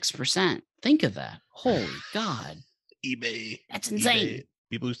was 6%. Think of that. Holy God. eBay. That's insane. eBay.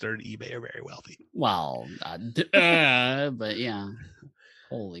 People who started eBay are very wealthy. Well, but yeah.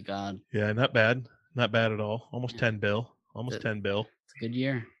 Holy God. Yeah, not bad. Not bad at all. Almost 10 bill. Almost 10 bill. It's a good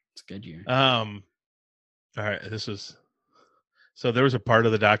year. All right. So there was a part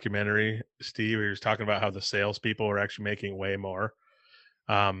of the documentary, Steve, where he was talking about how the salespeople were actually making way more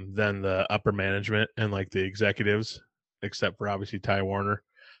than the upper management and like the executives, except for obviously Ty Warner,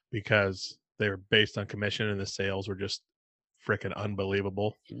 because they were based on commission and the sales were just freaking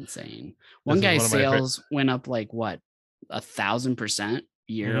unbelievable. Insane. One guy's sales went up like what, 1,000%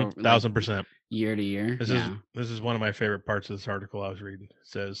 year, 1,000% year to year. This is one of my favorite parts of this article I was reading. It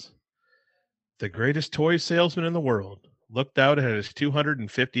says, the greatest toy salesman in the world looked out at his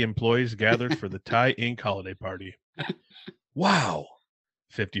 250 employees gathered for the Ty Inc. holiday party. Wow,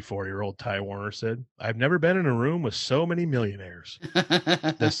 54-year-old Ty Warner said. I've never been in a room with so many millionaires.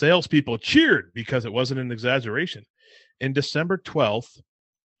 The salespeople cheered because it wasn't an exaggeration. In December 12th,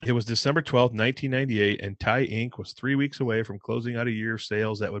 it was December 12th, 1998, and Ty Inc. was 3 weeks away from closing out a year of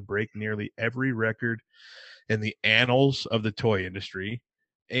sales that would break nearly every record in the annals of the toy industry.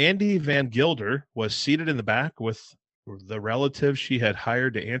 Andy Van Gilder was seated in the back with the relatives she had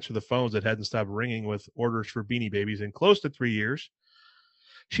hired to answer the phones that hadn't stopped ringing with orders for Beanie Babies in close to 3 years.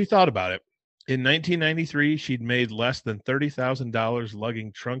 She thought about it. In 1993, she'd made less than $30,000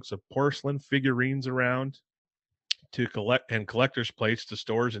 lugging trunks of porcelain figurines around to collector's plates to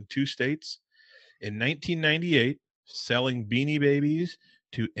stores in 2 states. In 1998, selling Beanie Babies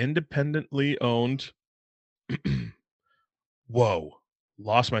to independently owned whoa,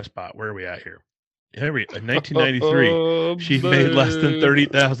 lost my spot. Where are we at here? In 1993, she made less than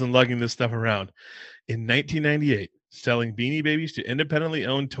 30,000 lugging this stuff around. In 1998, selling Beanie Babies to independently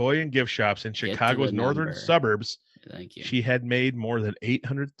owned toy and gift shops in Chicago's northern suburbs, Thank you. she had made more than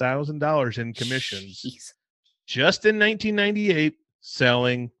 $800,000 in commissions. Jeez. Just in 1998,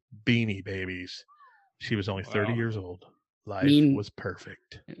 selling Beanie Babies. She was only 30 years old. Life was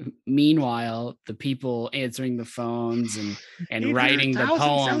perfect. Meanwhile, the people answering the phones and writing the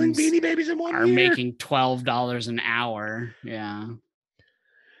poems Beanie Babies in one are year. making $12 an hour. Yeah.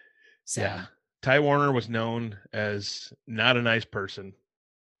 Sad. Yeah. Ty Warner was known as not a nice person.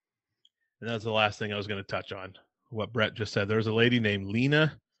 And that was the last thing I was going to touch on. What Brett just said. There was a lady named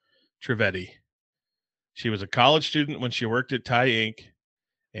Lena Trivedi. She was a college student when she worked at Ty Inc.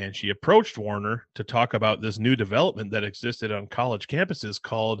 And she approached Warner to talk about this new development that existed on college campuses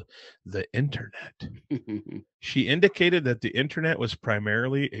called the internet. She indicated that the internet was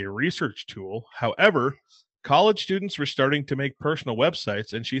primarily a research tool. However, college students were starting to make personal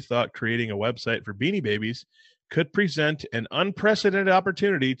websites, and she thought creating a website for Beanie Babies could present an unprecedented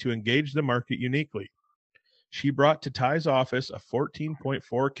opportunity to engage the market uniquely. She brought to Ty's office a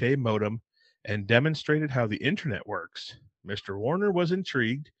 14.4K modem and demonstrated how the internet works. Mr. Warner was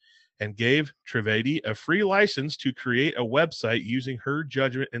intrigued and gave Trivedi a free license to create a website using her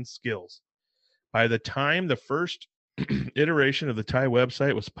judgment and skills. By the time the first iteration of the Ty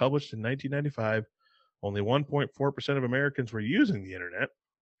website was published in 1995, only 1.4% of Americans were using the internet.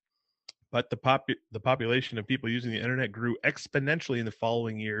 But the population of people using the internet grew exponentially in the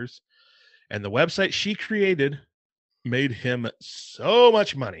following years. And the website she created made him so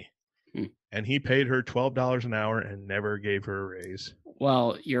much money. And he paid her $12 an hour and never gave her a raise.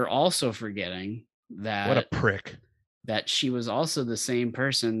 Well, you're also forgetting that what a prick. That she was also the same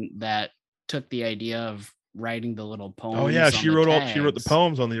person that took the idea of writing the little poems. Oh yeah, she wrote the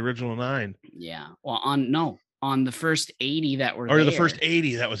poems on the original 9. Yeah. Well, on the first 80 that were the first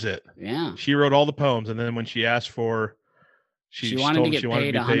 80, that was it. Yeah. She wrote all the poems, and then when she asked for she wanted to get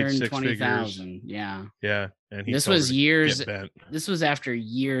paid $120,000. Yeah. Yeah. And this was years. This was after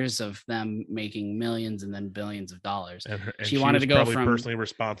years of them making millions and then billions of dollars. And she wanted to go probably from personally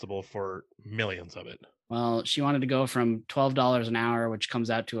responsible for millions of it. Well, she wanted to go from $12 an hour, which comes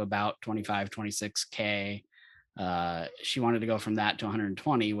out to about 26K. She wanted to go from that to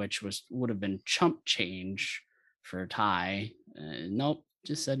 120, which would have been chump change for Ty. Nope.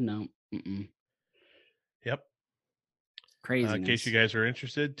 Just said no. Mm-mm. Yep. Crazy. In case you guys are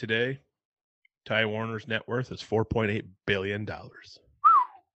interested, today, Ty Warner's net worth is $4.8 billion.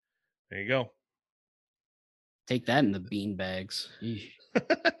 There you go. Take that in the bean bags.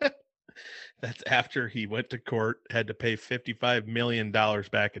 That's after he went to court, had to pay $55 million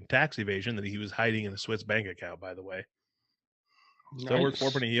back in tax evasion that he was hiding in a Swiss bank account, by the way. Still works for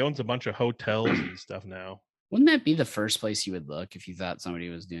it. He owns a bunch of hotels and stuff now. Wouldn't that be the first place you would look if you thought somebody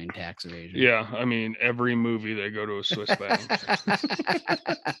was doing tax evasion? Yeah, I mean, every movie they go to a Swiss bank.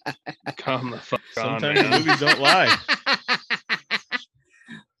 Come the fuck Sometimes on, the movies don't lie.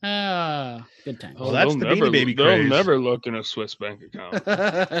 Good time. Well, that's the Beanie Baby craze. They'll never look in a Swiss bank account.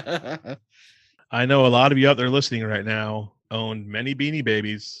 I know a lot of you out there listening right now owned many Beanie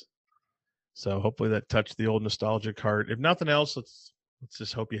Babies. So hopefully that touched the old nostalgic heart. If nothing else, let's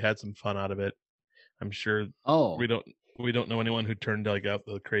just hope you had some fun out of it. I'm sure we don't know anyone who turned out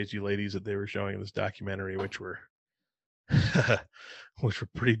the crazy ladies that they were showing in this documentary, which were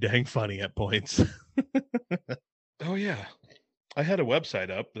pretty dang funny at points. Oh yeah. I had a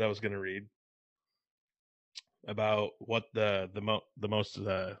website up that I was going to read about what the most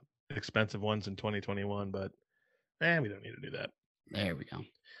expensive ones in 2021, but we don't need to do that. There we go.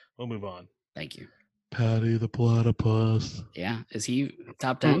 We'll move on. Thank you. Patty the Platypus. Yeah. Is he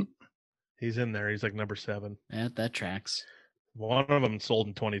top 10? He's in there. He's like number 7. That tracks. One of them sold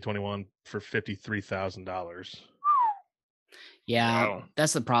in 2021 for $53,000. Yeah, Wow.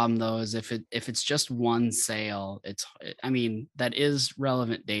 that's the problem though, is if it's just one sale, I mean, that is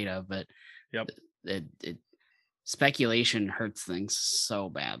relevant data, but Yep. it speculation hurts things so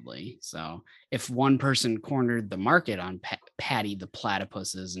badly. So if one person cornered the market on Patty the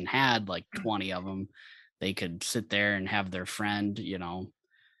platypuses and had like 20 of them, they could sit there and have their friend,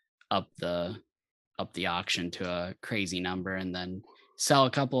 up the auction to a crazy number and then sell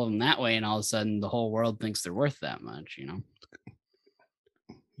a couple of them that way, and all of a sudden the whole world thinks they're worth that much.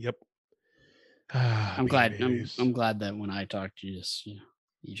 Yep. I'm glad. babies. I'm glad that when I talked to you,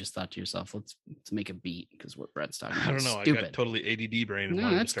 you just thought to yourself, let's make a beat, because what Brett's talking about I don't is know. I stupid. got totally ADD brain and No,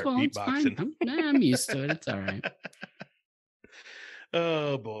 wanted to that's start cool. It's fine. beatboxing. I'm used to it. It's all right.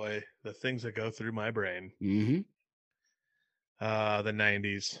 Oh boy, the things that go through my brain. Mm-hmm. The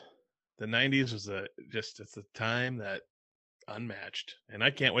 90s. The 90s was it's a time that unmatched, and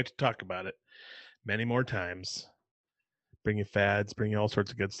I can't wait to talk about it many more times. Bring you fads, bring you all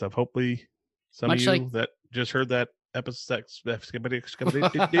sorts of good stuff. Hopefully, some Much of you like- that just heard that episode segment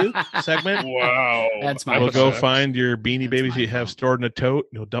Wow. That's my will go episode. find your Beanie That's Babies my you have fault. stored in a tote.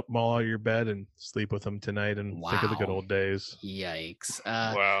 You'll dump them all out of your bed and sleep with them tonight and think of the good Wow. old days. Yikes.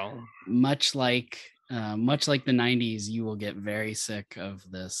 Wow. Much like the 90s, you will get very sick of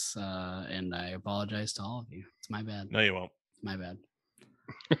this, and I apologize to all of you. It's my bad. No, you won't. It's my bad.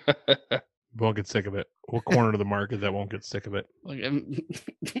 Won't get sick of it. What corner of the market that won't get sick of it? Look,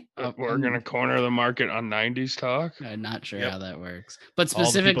 We're gonna corner the market on 90s talk. I'm not sure Yep. how that works, but All the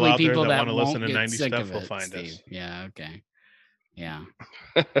specifically people out there people that that wanna won't listen to get 90s sick stuff of will it, find Steve. us. Yeah. Okay. Yeah.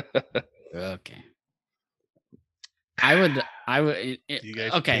 Okay. I would. You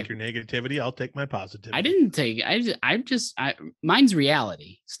guys Okay. take your negativity. I'll take my positivity. I didn't take. Mine's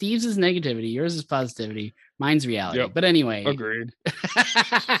reality. Steve's is negativity. Yours is positivity. Mine's reality. Yep. But anyway, Agreed.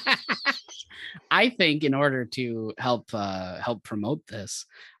 I think in order to help promote this,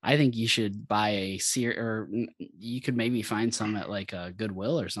 I think you should buy a or you could maybe find some at like a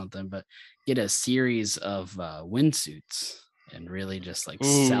Goodwill or something, but get a series of windsuits and really just like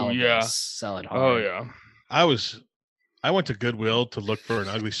Ooh, sell yeah. sell it hard. Oh yeah. I went to Goodwill to look for an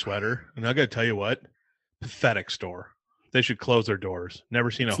ugly sweater, and I got to tell you what, pathetic store. They should close their doors. Never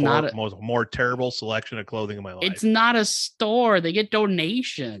seen It's not more terrible selection of clothing in my life. It's not a store. They get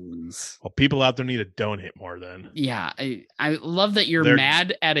donations. Well, people out there need to donate more then. Yeah, I love that you're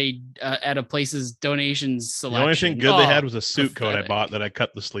mad at a place's donations selection. The only thing good they had was a suit coat I pathetic. bought that I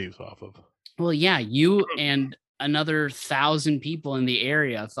cut the sleeves off of. Well, yeah, you and another 1,000 people in the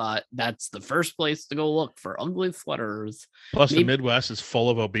area thought that's the first place to go look for ugly sweaters. Plus, the Midwest is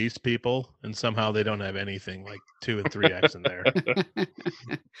full of obese people, and somehow they don't have anything like 2 and 3X in there.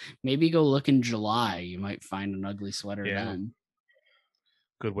 Maybe go look in July. You might find an ugly sweater then.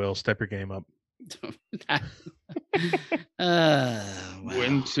 Goodwill, step your game up. Wow.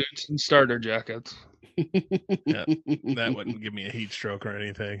 Windsuits and starter jackets. That wouldn't give me a heat stroke or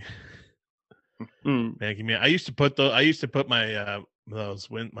anything. Mm. Man, I used to put my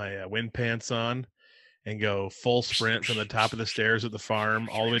wind pants on and go full sprint from the top of the stairs at the farm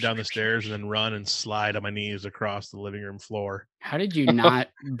all the way down the stairs and then run and slide on my knees across the living room floor. How did you not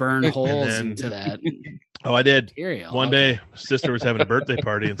burn holes into that? Oh, I did. Material? One day, my sister was having a birthday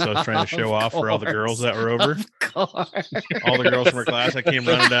party, and so I was trying to show off for all the girls that were over. Of course. All the girls from her class. I came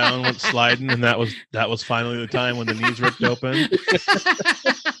running down, went sliding, and that was finally the time when the knees ripped open.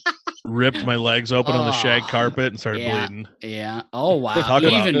 Ripped my legs open on the shag carpet and started bleeding. Yeah. Oh wow. Talk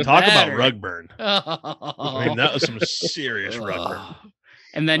about rug burn. Oh. I mean, that was some serious rug burn.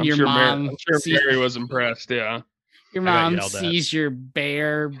 And then I'm your sure mom, Mary was impressed. Yeah. Your mom sees your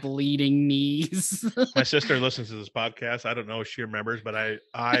bare bleeding knees. My sister listens to this podcast. I don't know if she remembers, but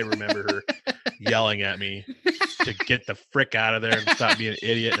I remember her yelling at me to get the frick out of there and stop being an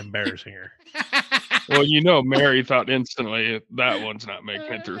idiot and embarrassing her. Well, Mary thought instantly that one's not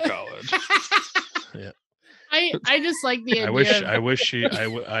making it through college. Yeah. I just like the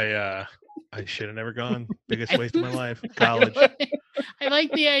idea. I should have never gone. Biggest waste of my life. College. I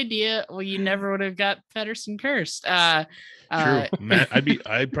like the idea. Well, you never would have got Pedersen cursed. True. Matt,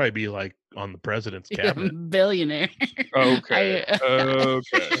 I'd probably be like on the president's cabinet. Billionaire. Okay.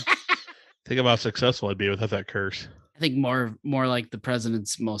 Okay. Think about how successful I'd be without that curse. I think more like the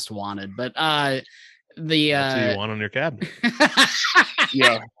president's most wanted, but That's who you want on your cabinet.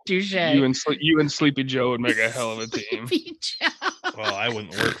 Yeah. Touche. You and Sleepy Joe would make a hell of a team. Well, I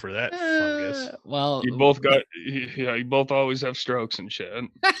wouldn't work for that fungus. Well, you both always have strokes and shit.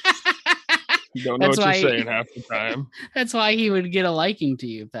 You don't know That's what why- you're saying half the time. That's why he would get a liking to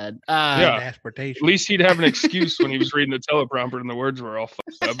you, Ped. Yeah. Transportation. At least he'd have an excuse when he was reading the teleprompter and the words were all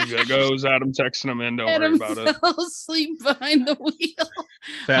fucked up. He'd be like, "Oh, it was Adam texting him in. Don't worry Adam about it." fell asleep behind the wheel.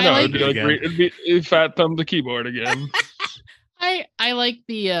 Fat I No, like- it'd be he'd fat thumb the keyboard again. I like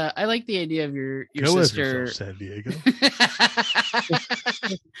the idea of your Go with sister. yourself, San Diego.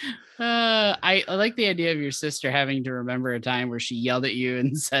 I like the idea of your sister having to remember a time where she yelled at you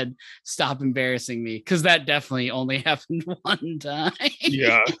and said, "Stop embarrassing me," because that definitely only happened one time.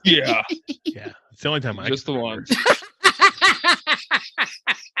 Yeah. Yeah, it's the only time I Just can the remember. one.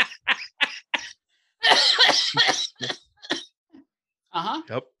 Uh-huh.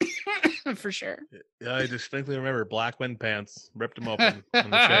 Yep. For sure. Yeah, I distinctly remember black wind pants. Ripped them open on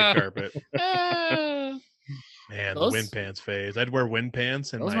the shag carpet. Man, Those- the wind pants phase. I'd wear wind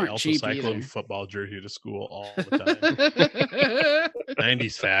pants and those my weren't Alpha cheap Cyclone either. football jersey to school all the time.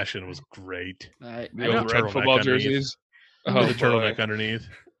 90s fashion was great. I The don't- old red turtleneck football underneath. jerseys. Oh, Oh, The boy. turtleneck underneath.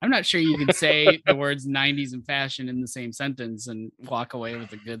 I'm not sure you could say the words 90s and fashion in the same sentence and walk away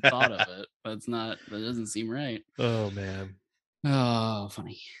with a good thought of it. But it's not, that doesn't seem right. Oh, man. Oh,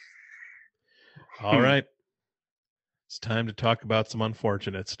 funny. All right. It's time to talk about some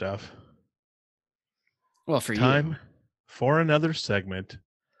unfortunate stuff. Well, for Time you. for another segment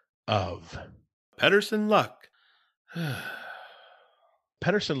of Pedersen Luck.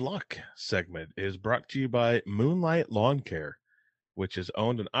 Pedersen Luck segment is brought to you by Moonlight Lawn Care, which is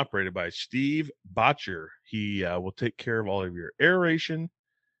owned and operated by Steve Botcher. He will take care of all of your aeration,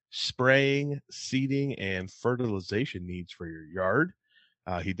 spraying, seeding, and fertilization needs for your yard.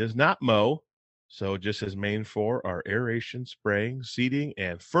 He does not mow, so just his main four are aeration, spraying, seeding,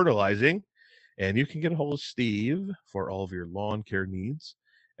 and fertilizing. And you can get a hold of Steve for all of your lawn care needs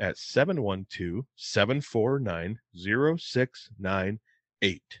at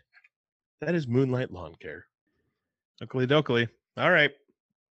 712-749-0698. That is Moonlight Lawn Care. Oakley dokley. All right.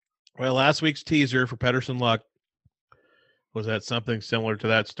 Well, last week's teaser for Pedersen Luck was that something similar to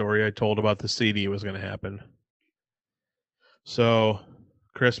that story I told about the CD was going to happen. So,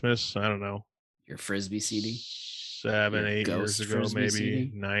 Christmas, I don't know, Your Frisbee CD. 7, Your 8 years ghost ago, Frisbee maybe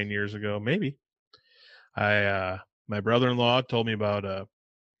CD? 9 years ago, maybe. My brother-in-law told me about I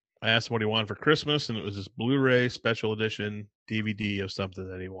asked him what he wanted for Christmas, and it was this Blu-ray special edition DVD of something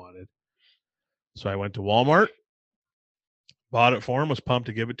that he wanted. So I went to Walmart, bought it for him, was pumped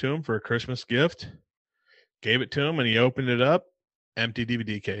to give it to him for a Christmas gift, gave it to him, and he opened it up, empty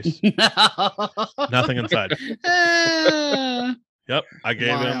DVD case. Nothing inside. Yep, I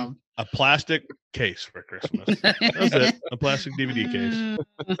gave him a plastic case for Christmas. That was it, a plastic DVD case.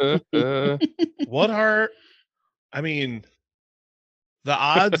 The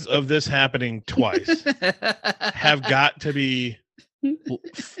odds of this happening twice have got to be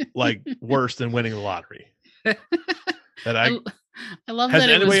like worse than winning the lottery. That I love has that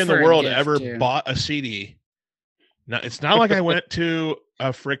it was anybody in the for a world gift, ever too. bought a CD? Now, it's not like I went to a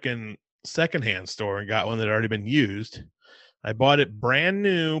freaking secondhand store and got one that had already been used. I bought it brand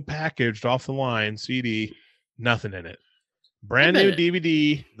new, packaged off the line, CD, nothing in it. Brand new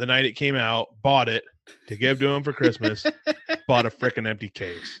DVD the night it came out, bought it to give to him for Christmas, bought a freaking empty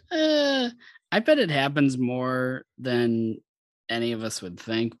case. I bet it happens more than any of us would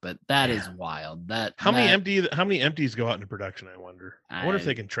think, but that is wild. How many empties go out into production, I wonder? I wonder if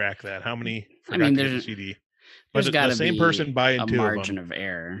they can track that. How many forgot to get the CD? But There's got the to same be person buying a two margin of them. of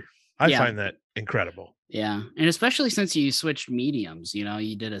error. I find that incredible. Yeah. And especially since you switched mediums,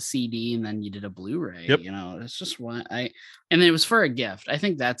 you did a CD and then you did a Blu-ray, Yep. It's just why and it was for a gift. I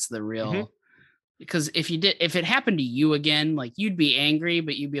think that's the real, because if it happened to you again, like you'd be angry,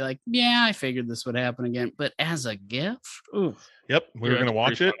 but you'd be like, yeah, I figured this would happen again. But as a gift, ooh. Yep. We were going to that's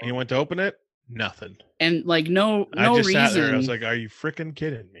watch pretty it. He went to open it. Nothing. And like no I just reason. sat there. I was like, are you freaking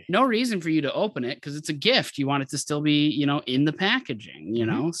kidding me? No reason for you to open it because it's a gift. You want it to still be, in the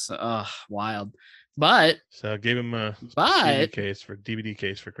packaging, So wild. But So I gave him a DVD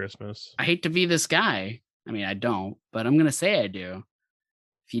case for Christmas. I hate to be this guy. I mean, I don't, but I'm gonna say I do.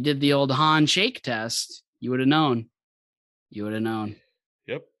 If you did the old Han shake test, you would have known.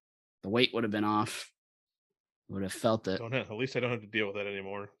 Yep. The weight would have been off. You would have felt it. At least I don't have to deal with that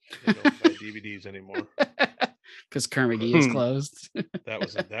anymore. I don't buy DVDs anymore. Because Kerr McGee is closed.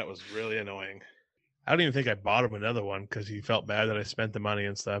 That was really annoying. I don't even think I bought him another one because he felt bad that I spent the money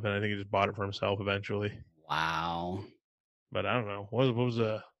and stuff, and I think he just bought it for himself eventually. Wow. But I don't know. What was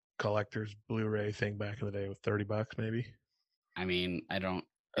a collector's Blu-ray thing back in the day with $30 maybe? I mean, I don't.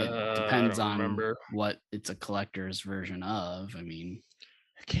 It I depends don't on remember. what it's a collector's version of. I mean,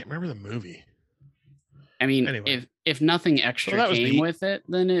 I can't remember the movie. I mean, Anyway. if nothing extra that was came neat. with it,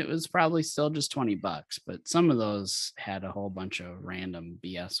 then it was probably still just $20. But some of those had a whole bunch of random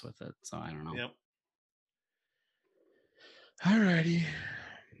BS with it. So I don't know. Yep. All righty.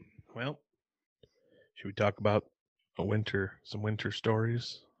 Well, should we talk about some winter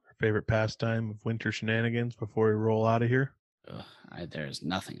stories? Our favorite pastime of winter shenanigans before we roll out of here? Ugh, there's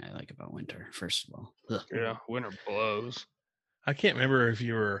nothing I like about winter. First of all, ugh. Yeah, winter blows. I can't remember if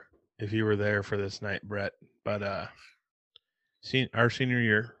you were there for this night, Brett, but our senior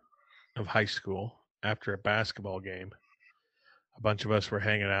year of high school, after a basketball game, a bunch of us were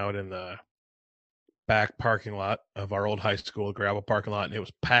hanging out in the back parking lot of our old high school, gravel parking lot, and it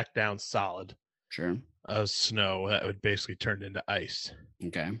was packed down solid Sure. of snow that would basically turn into ice.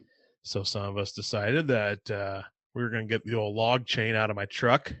 Okay. So some of us decided that we were going to get the old log chain out of my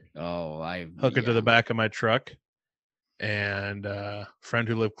truck, Oh, hook it to the back of my truck, and a friend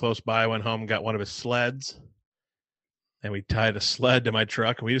who lived close by went home and got one of his sleds, and we tied a sled to my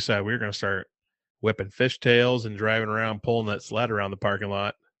truck, and we decided we were going to start whipping fishtails and driving around, pulling that sled around the parking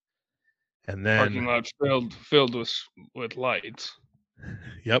lot. And then Parking lot filled with lights,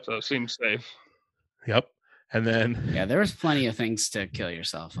 Yep. so it seems safe. Yep. And then Yeah, there was plenty of things to kill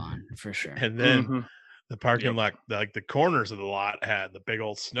yourself on for sure. and then Mhm. the parking lot, like the corners of the lot had the big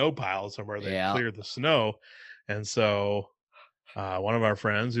old snow piles from where they Yeah. cleared the snow. And so one of our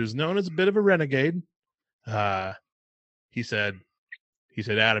friends, who's known as a bit of a renegade, he said,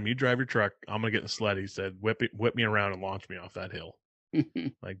 Adam, you drive your truck. I'm gonna get in the sled. He said, whip me around and launch me off that hill.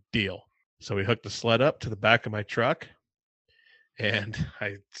 Like, deal. So we hooked the sled up to the back of my truck, and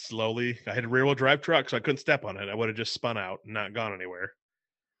I had a rear wheel drive truck, so I couldn't step on it. I would have just spun out and not gone anywhere.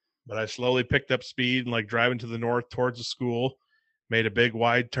 But I slowly picked up speed and like driving to the north towards the school, made a big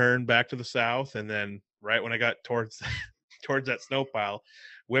wide turn back to the south, and then right when I got towards that snow pile,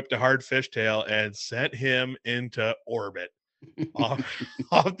 whipped a hard fishtail and sent him into orbit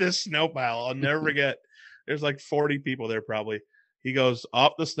off this snow pile. I'll never forget. There's like 40 people there probably. He goes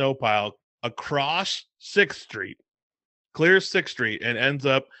off the snow pile across 6th Street, clears 6th Street, and ends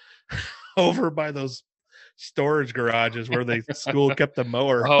up over by those storage garages where the school kept the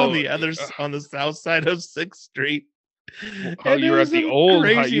mower on the south side of 6th Street. Oh, you were at the old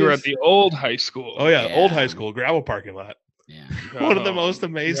high school. Oh yeah, old Yeah. high school gravel parking lot. Yeah. One of the most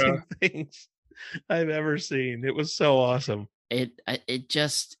amazing things I've ever seen. It was so awesome. It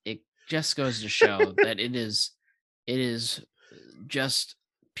just goes to show that it is just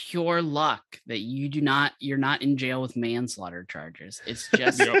pure luck that you're not in jail with manslaughter charges. It's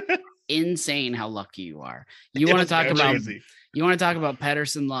just insane how lucky you are. You want to talk about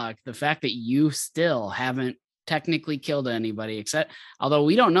Pedersen luck, the fact that you still haven't technically killed anybody, except, although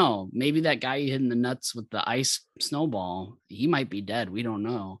we don't know, maybe that guy you hit in the nuts with the ice snowball, he might be dead. We don't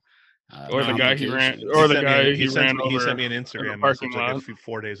know. Or the guy he ran over. He sent me an Instagram message like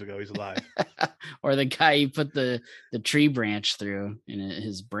 4 days ago. He's alive. or the guy he put the tree branch through in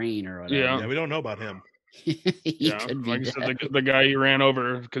his brain or whatever. Yeah, we don't know about him. He could be like dead. I said, the guy he ran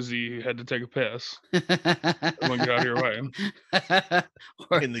over because he had to take a piss. Everyone get out of your way.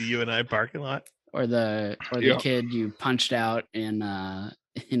 In the UNI parking lot. Or the kid you punched out in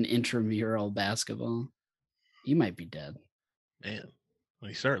intramural basketball. You might be dead. Man. When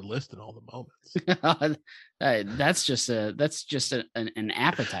he started listing all the moments. That's just an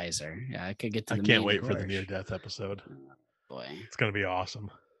appetizer. Yeah, I could get to. I can't wait for the near-death episode. Boy, it's gonna be awesome.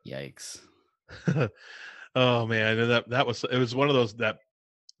 Yikes! Oh man, it was one of those that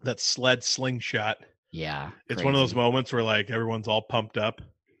sled slingshot. Yeah, it's crazy. one of those moments where like everyone's all pumped up,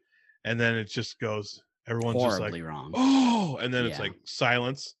 and then it just goes. Everyone's horribly just like, wrong. Oh, and then it's like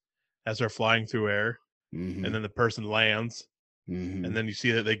silence as they're flying through air, mm-hmm. and then the person lands. Mm-hmm. And then you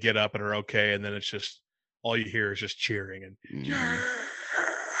see that they get up and are okay, and then it's just all you hear is just cheering and.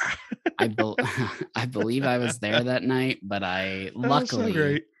 I believe I was there that night, but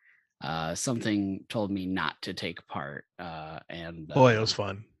luckily so something told me not to take part. And boy, it was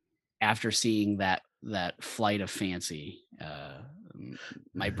fun. After seeing that flight of fancy,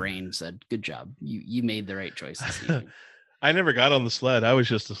 my brain said, "Good job, you made the right choice this evening." I never got on the sled. I was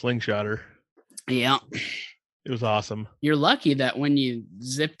just a slingshotter. Yeah. It was awesome. You're lucky that when you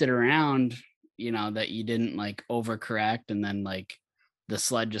zipped it around, that you didn't like overcorrect and then like the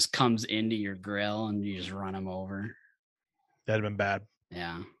sled just comes into your grill and you just run them over. That'd have been bad.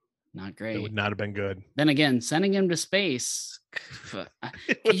 Yeah, not great. It would not have been good. Then again, sending him to space. Can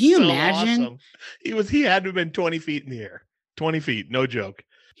you imagine? Awesome. He had to have been 20 feet in the air. 20 feet, no joke.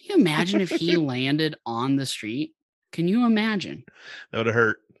 Can you imagine if he landed on the street? Can you imagine? That would have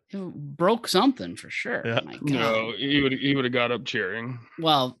hurt. It broke something for sure. Yeah. My God. No, he would have got up cheering.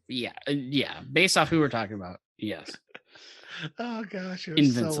 Well, yeah. Based off who we're talking about, yes. Oh gosh, it was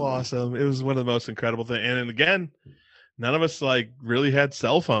Invincible. so awesome. It was one of the most incredible things. And again, none of us like really had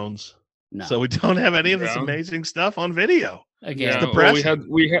cell phones. No. So we don't have any of this Yeah. amazing stuff on video. Again, Yeah, depressing.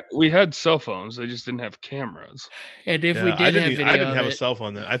 we had cell phones. They just didn't have cameras. and if Yeah, we I did have didn't, video I didn't of have a it, cell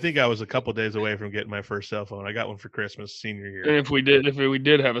phone then. I think I was a couple days away from getting my first cell phone. I got one for Christmas senior year. And if we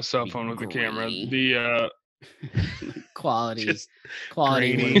did have a cell Be phone with a camera, grainy. the quality Just would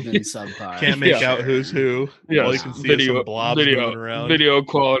grainy. have been subpar. Can't make Yeah. out who's who. yeah, All you can see is some blobs moving around. video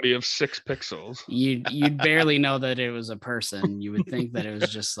quality of 6 pixels. You'd barely know that it was a person. You would think that it was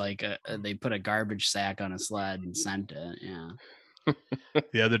just like they put a garbage sack on a sled and sent it. Yeah.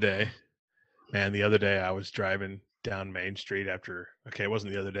 The other day I was driving down Main Street after, okay, it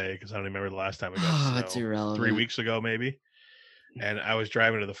wasn't the other day because I don't remember the last time we got It's snow. irrelevant. 3 weeks ago, maybe. And I was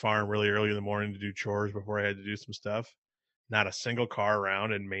driving to the farm really early in the morning to do chores before I had to do some stuff. Not a single car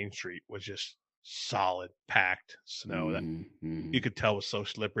around, and Main Street was just solid, packed snow. That Mhm. you could tell was so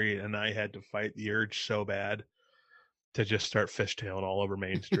slippery, and I had to fight the urge so bad to just start fishtailing all over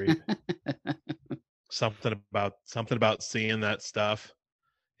Main Street. something about seeing that stuff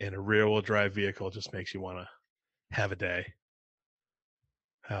in a rear-wheel drive vehicle just makes you want to have a day.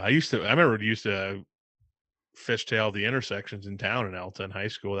 I remember we used to fishtail the intersections in town in Alta in high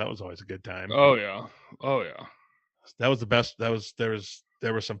school. That was always a good time. Oh yeah. That was the best.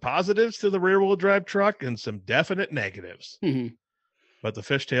 There were some positives to the rear-wheel drive truck and some definite negatives. Mhm. But the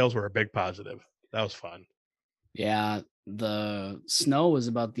fishtails were a big positive. That was fun. Yeah, the snow was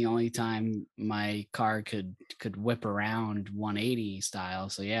about the only time my car could whip around 180 style.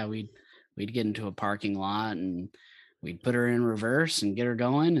 So yeah, we'd get into a parking lot and we'd put her in reverse and get her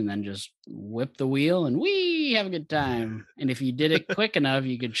going, and then just whip the wheel and we have a good time. And if you did it quick enough,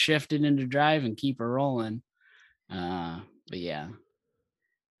 you could shift it into drive and keep her rolling. But yeah,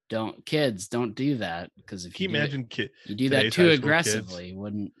 don't do that, because if Can you imagine you do that today's too high school aggressively,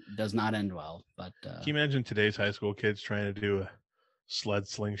 does not end well. But Can you imagine today's high school kids trying to do a sled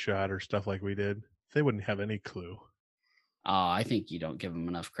slingshot or stuff like we did? They wouldn't have any clue. I think you don't give them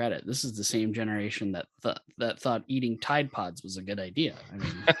enough credit. This is the same generation that thought eating Tide Pods was a good idea. I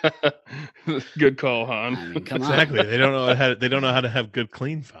mean, Good call, Han. I mean, come Exactly. They don't know how to have good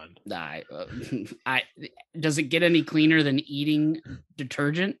clean fun. on. I does it get any cleaner than eating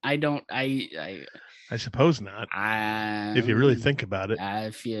detergent? I don't. I suppose not. If you really think about it.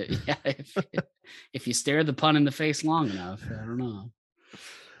 If you stare the pun in the face long enough, I don't know.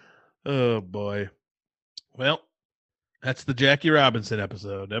 Oh boy. Well, that's the Jackie Robinson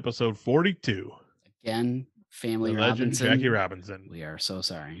episode 42. Again, family The legend Robinson. Jackie Robinson. We are so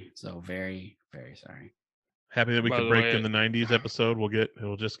sorry. So very, very sorry. Happy that we By could the break way- in the 90s episode.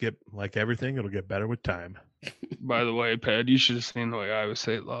 It'll just get like everything. It'll get better with time. By the way, Ped, you should have seen the way Iowa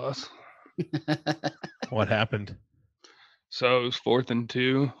State lost. What happened? So it was 4th and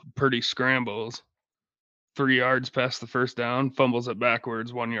 2. Purdy scrambles 3 yards past the first down, fumbles it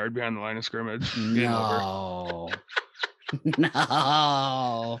backwards 1 yard behind the line of scrimmage. Game over. No.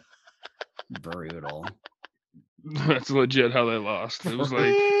 No. Brutal. That's legit how they lost. It was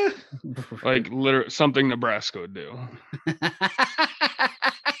like literally something Nebraska would do.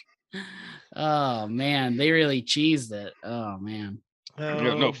 Oh man, they really cheesed it. Oh man.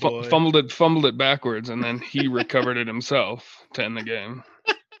 Oh, boy. Fumbled it backwards, and then he recovered it himself to end the game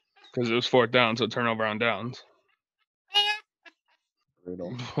because it was 4th down, so turnover on downs.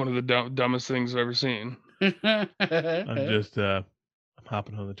 Brutal. One of the dumbest things I've ever seen. I'm just I'm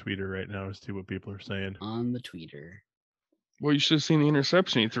hopping on the tweeter right now to see what people are saying. On the tweeter. Well, you should have seen the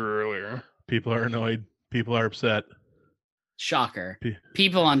interception he threw earlier. People are annoyed. People are upset. Shocker. Pe-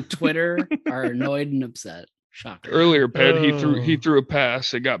 People on Twitter are annoyed and upset. Shocker. Earlier, Ped, Oh. he threw a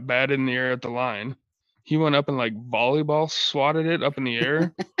pass. It got bad in the air at the line. He went up and like volleyball swatted it up in the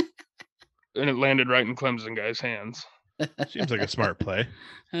air, and it landed right in Clemson guy's hands. Seems like a smart play.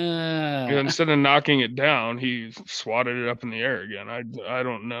 And instead of knocking it down, he swatted it up in the air again. I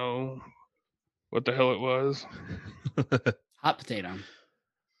don't know what the hell it was. Hot potato.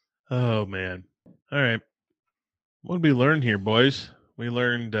 Oh man. All right. What did we learn here, boys? We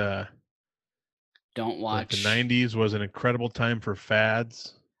learned Don't that watch. the 90s was an incredible time for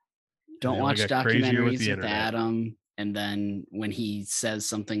fads. Don't They only watch got crazier with documentaries the with internet. Adam. And then when he says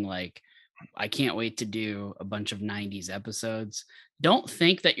something like, I can't wait to do a bunch of 90s episodes, don't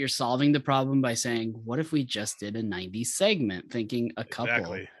think that you're solving the problem by saying, what if we just did a 90s segment? Thinking a couple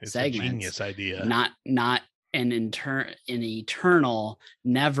Exactly. It's segments. a genius idea. Not an eternal,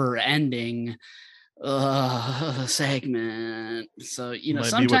 never ending segment. So, Might be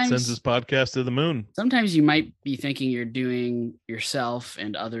what sends this podcast to the moon. Sometimes you might be thinking you're doing yourself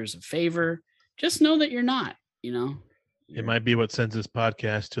and others a favor. Just know that you're not, It might be what sends this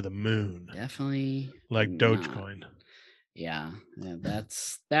podcast to the moon. Definitely. Like not. Dogecoin. Yeah,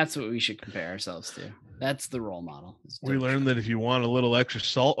 that's what we should compare ourselves to. That's the role model. We learned that if you want a little extra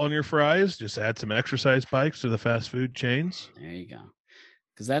salt on your fries, just add some exercise bikes to the fast food chains. There you go.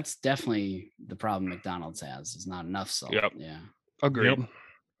 Because that's definitely the problem McDonald's has, is not enough salt. Yep. Yeah. Agreed. Yep.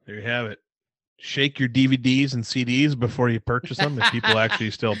 There you have it. Shake your DVDs and CDs before you purchase them. If people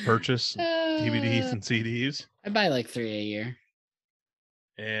actually still purchase DVDs and CDs. I buy like 3 a year.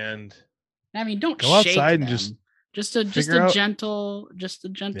 And I mean, don't go shake outside them. and just a gentle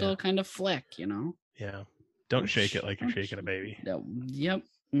kind of flick, Yeah. Don't shake it like you're shaking a baby. No, yep.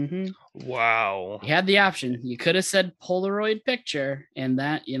 Mm-hmm. Wow. You had the option. You could have said Polaroid picture, and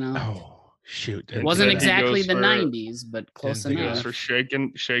that, Oh, shoot. it wasn't exactly the for, 90s, but close didn't think enough. Goes for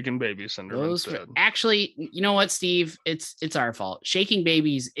shaking baby syndrome. Actually, you know what, Steve? It's our fault. Shaking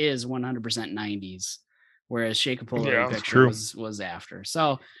babies is 100% 90s, whereas Shake a Polaroid picture was after.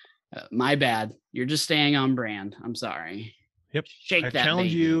 So, my bad. You're just staying on brand. I'm sorry. Yep. Shake that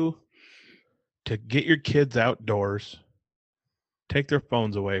challenge baby. you to get your kids outdoors, take their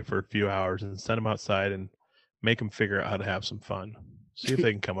phones away for a few hours, and send them outside and make them figure out how to have some fun. See if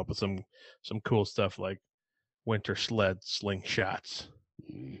they can come up with some cool stuff like winter sled slingshots.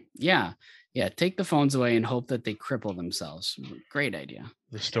 Yeah. Take the phones away and hope that they cripple themselves. Great idea.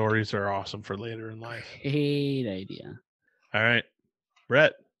 The stories are awesome for later in life. Great idea. All right,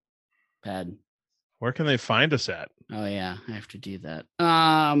 Brett. Pad. Where can they find us at? Oh yeah, I have to do that.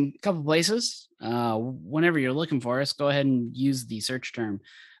 Couple places. Whenever you're looking for us, go ahead and use the search term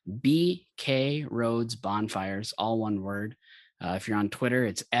BK Roads Bonfires, all one word. If you're on Twitter,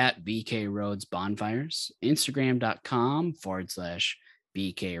 it's at BK Roads Bonfires.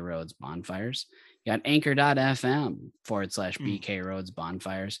 Instagram.com/BK Roads Bonfires. You got anchor.fm/BK Roads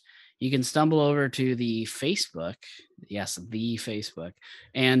Bonfires. You can stumble over to the Facebook. Yes, the Facebook.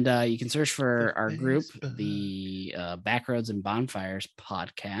 And you can search for our group, the Backroads and Bonfires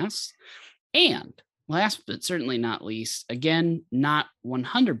podcast. And last but certainly not least, again, not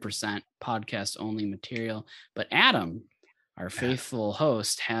 100% podcast only material, but Adam, our faithful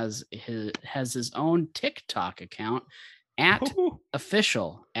host, has his own TikTok account at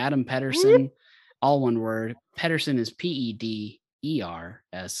official Adam Pedersen, all one word. Pedersen is PEDERSEN.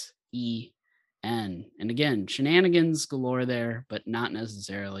 And again, shenanigans galore there, but not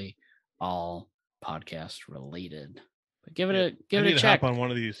necessarily all podcast related. But give it a check. Hop on one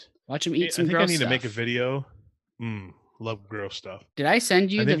of these. Watch him eat some gross stuff. I need to make a video. Love gross stuff. Did I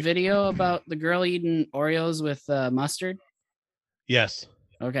send you the video about the girl eating Oreos with mustard? Yes.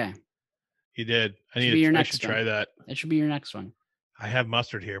 Okay. You did. I should try that. That should be your next one. I have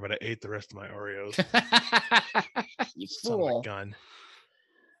mustard here, but I ate the rest of my Oreos. You fool. Gun.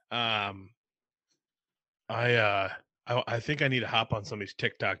 I think I need to hop on some of these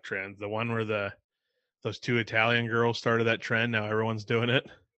TikTok trends. The one where those two Italian girls started that trend. Now everyone's doing it.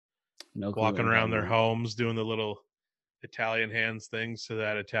 No clue. Walking around their homes doing the little Italian hands things to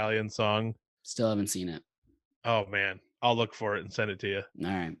that Italian song. Still haven't seen it. Oh man, I'll look for it and send it to you.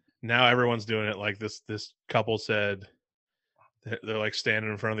 All right. Now everyone's doing it. Like this couple said, they're like standing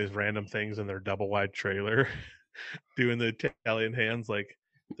in front of these random things in their double wide trailer, doing the Italian hands. Like,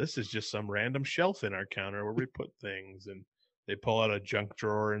 this is just some random shelf in our counter where we put things, and they pull out a junk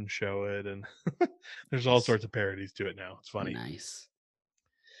drawer and show it. And there's all sorts of parodies to it now. It's funny. Nice.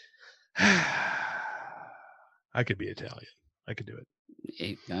 I could be Italian. I could do it.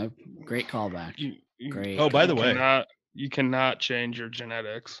 Great callback. Great. Oh, by the way, you cannot change your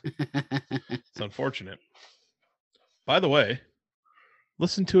genetics. It's unfortunate. By the way,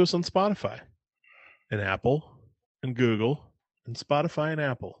 listen to us on Spotify and Apple and Google and Spotify and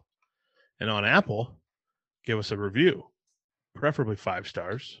Apple. And on Apple, give us a review, preferably 5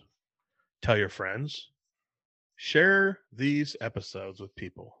 stars. Tell your friends. Share these episodes with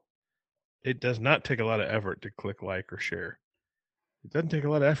people. It does not take a lot of effort to click like or share. It doesn't take a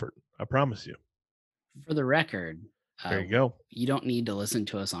lot of effort. I promise you. For the record, there you go. You don't need to listen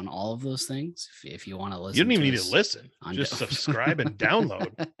to us on all of those things. If you want to listen, you don't even need to listen. Just subscribe and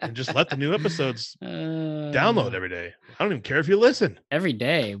download, and just let the new episodes download every day. I don't even care if you listen. Every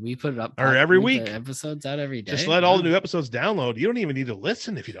day we put it up, or every week. Episodes out every day. Just let all the new episodes download. You don't even need to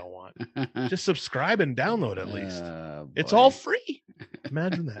listen if you don't want. Just subscribe and download at least. It's all free.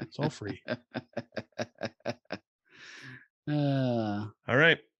 Imagine that. It's all free. All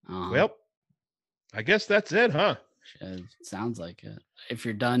right. Well, I guess that's it, huh? Sounds like it. If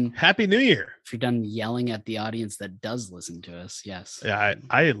you're done, Happy New Year. if you're done yelling at the audience that does listen to us, yes. Yeah,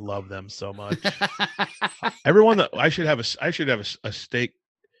 I love them so much. Everyone that I should have a steak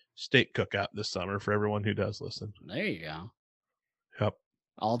cookout this summer for everyone who does listen. There you go. Yep.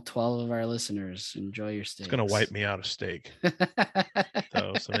 All 12 of our listeners, enjoy your steak. It's gonna wipe me out of steak.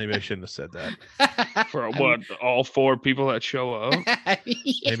 So maybe I shouldn't have said that. For what? All 4 people that show up?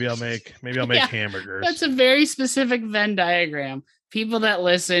 Maybe I'll make hamburgers. That's a very specific Venn diagram. People that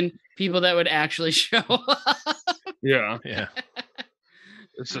listen, people that would actually show up. Yeah. Yeah.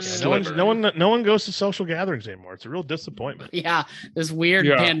 It's a No one goes to social gatherings anymore. It's a real disappointment. Yeah, this weird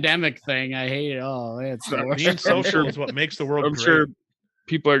pandemic thing. I hate it. Oh, it's the worst. Being social is what makes the world I'm great. sure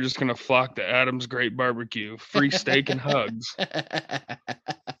people are just going to flock to Adam's Great Barbecue. Free steak and hugs.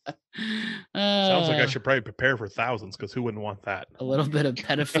 Sounds like I should probably prepare for thousands, because who wouldn't want that? A little bit of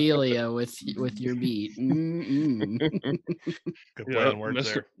pedophilia with your meat. Good play on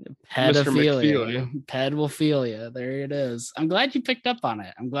words there. Pedophilia. Pedophilia. There it is. I'm glad you picked up on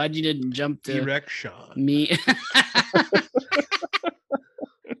it. I'm glad you didn't jump to T-Rex Sean. me.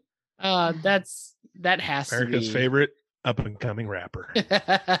 That has America's to be favorite up and coming rapper.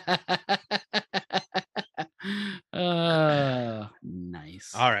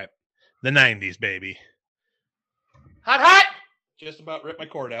 Nice. All right. The 90s, baby. Hot. Just about ripped my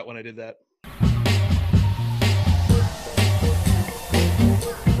cord out when I did that.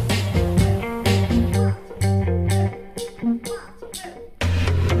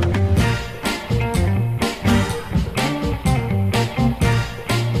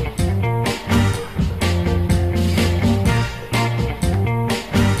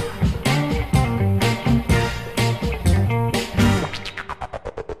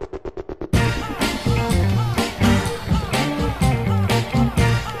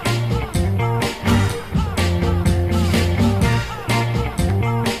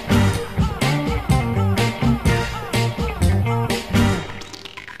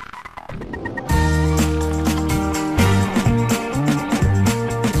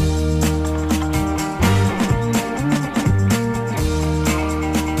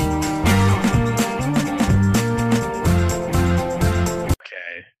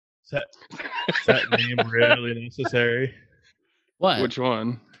 Is that name really necessary? What? Which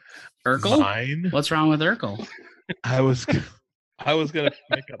one? Urkel? Mine? What's wrong with Urkel? I was gonna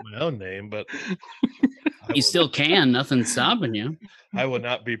make up my own name, but You still can. Nothing's stopping you. I will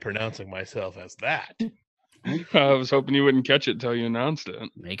not be pronouncing myself as that. I was hoping you wouldn't catch it till you announced it.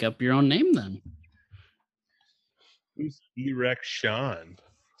 Make up your own name then. Who's T-Rex Sean?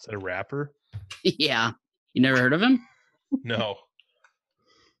 Is that a rapper? Yeah. You never heard of him? No.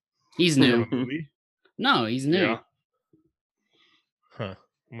 He's From new. a movie? No, he's new. Yeah. Huh.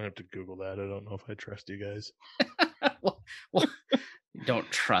 I'm gonna have to Google that. I don't know if I trust you guys. well, don't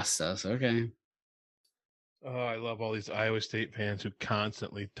trust us, okay? Oh, I love all these Iowa State fans who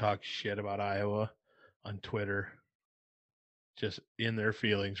constantly talk shit about Iowa on Twitter. Just in their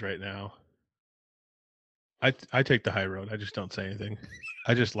feelings right now. I take the high road. I just don't say anything.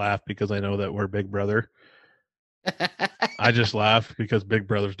 I just laugh because I know that we're Big Brother. I just laugh because big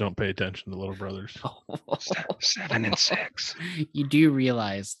brothers don't pay attention to little brothers. 7 and 6. You do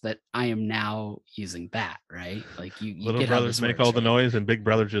realize that I am now using that, right? Like you Little get how brothers this make works, all the right? noise, and big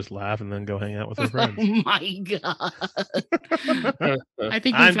brothers just laugh and then go hang out with their friends. Oh my god! I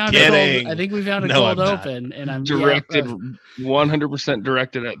think we I'm found kidding. I think we found a No, cold I'm not. open, and I'm Directed, 100%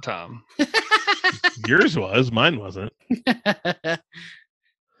 directed at Tom. Yours was, mine wasn't.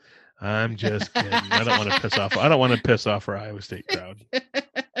 I'm just kidding. I don't want to piss off. I don't want to piss off our Iowa State crowd.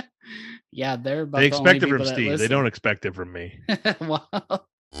 Yeah, they're about They the only expect it from people that Steve. They listen. don't expect it from me.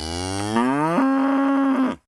 Wow.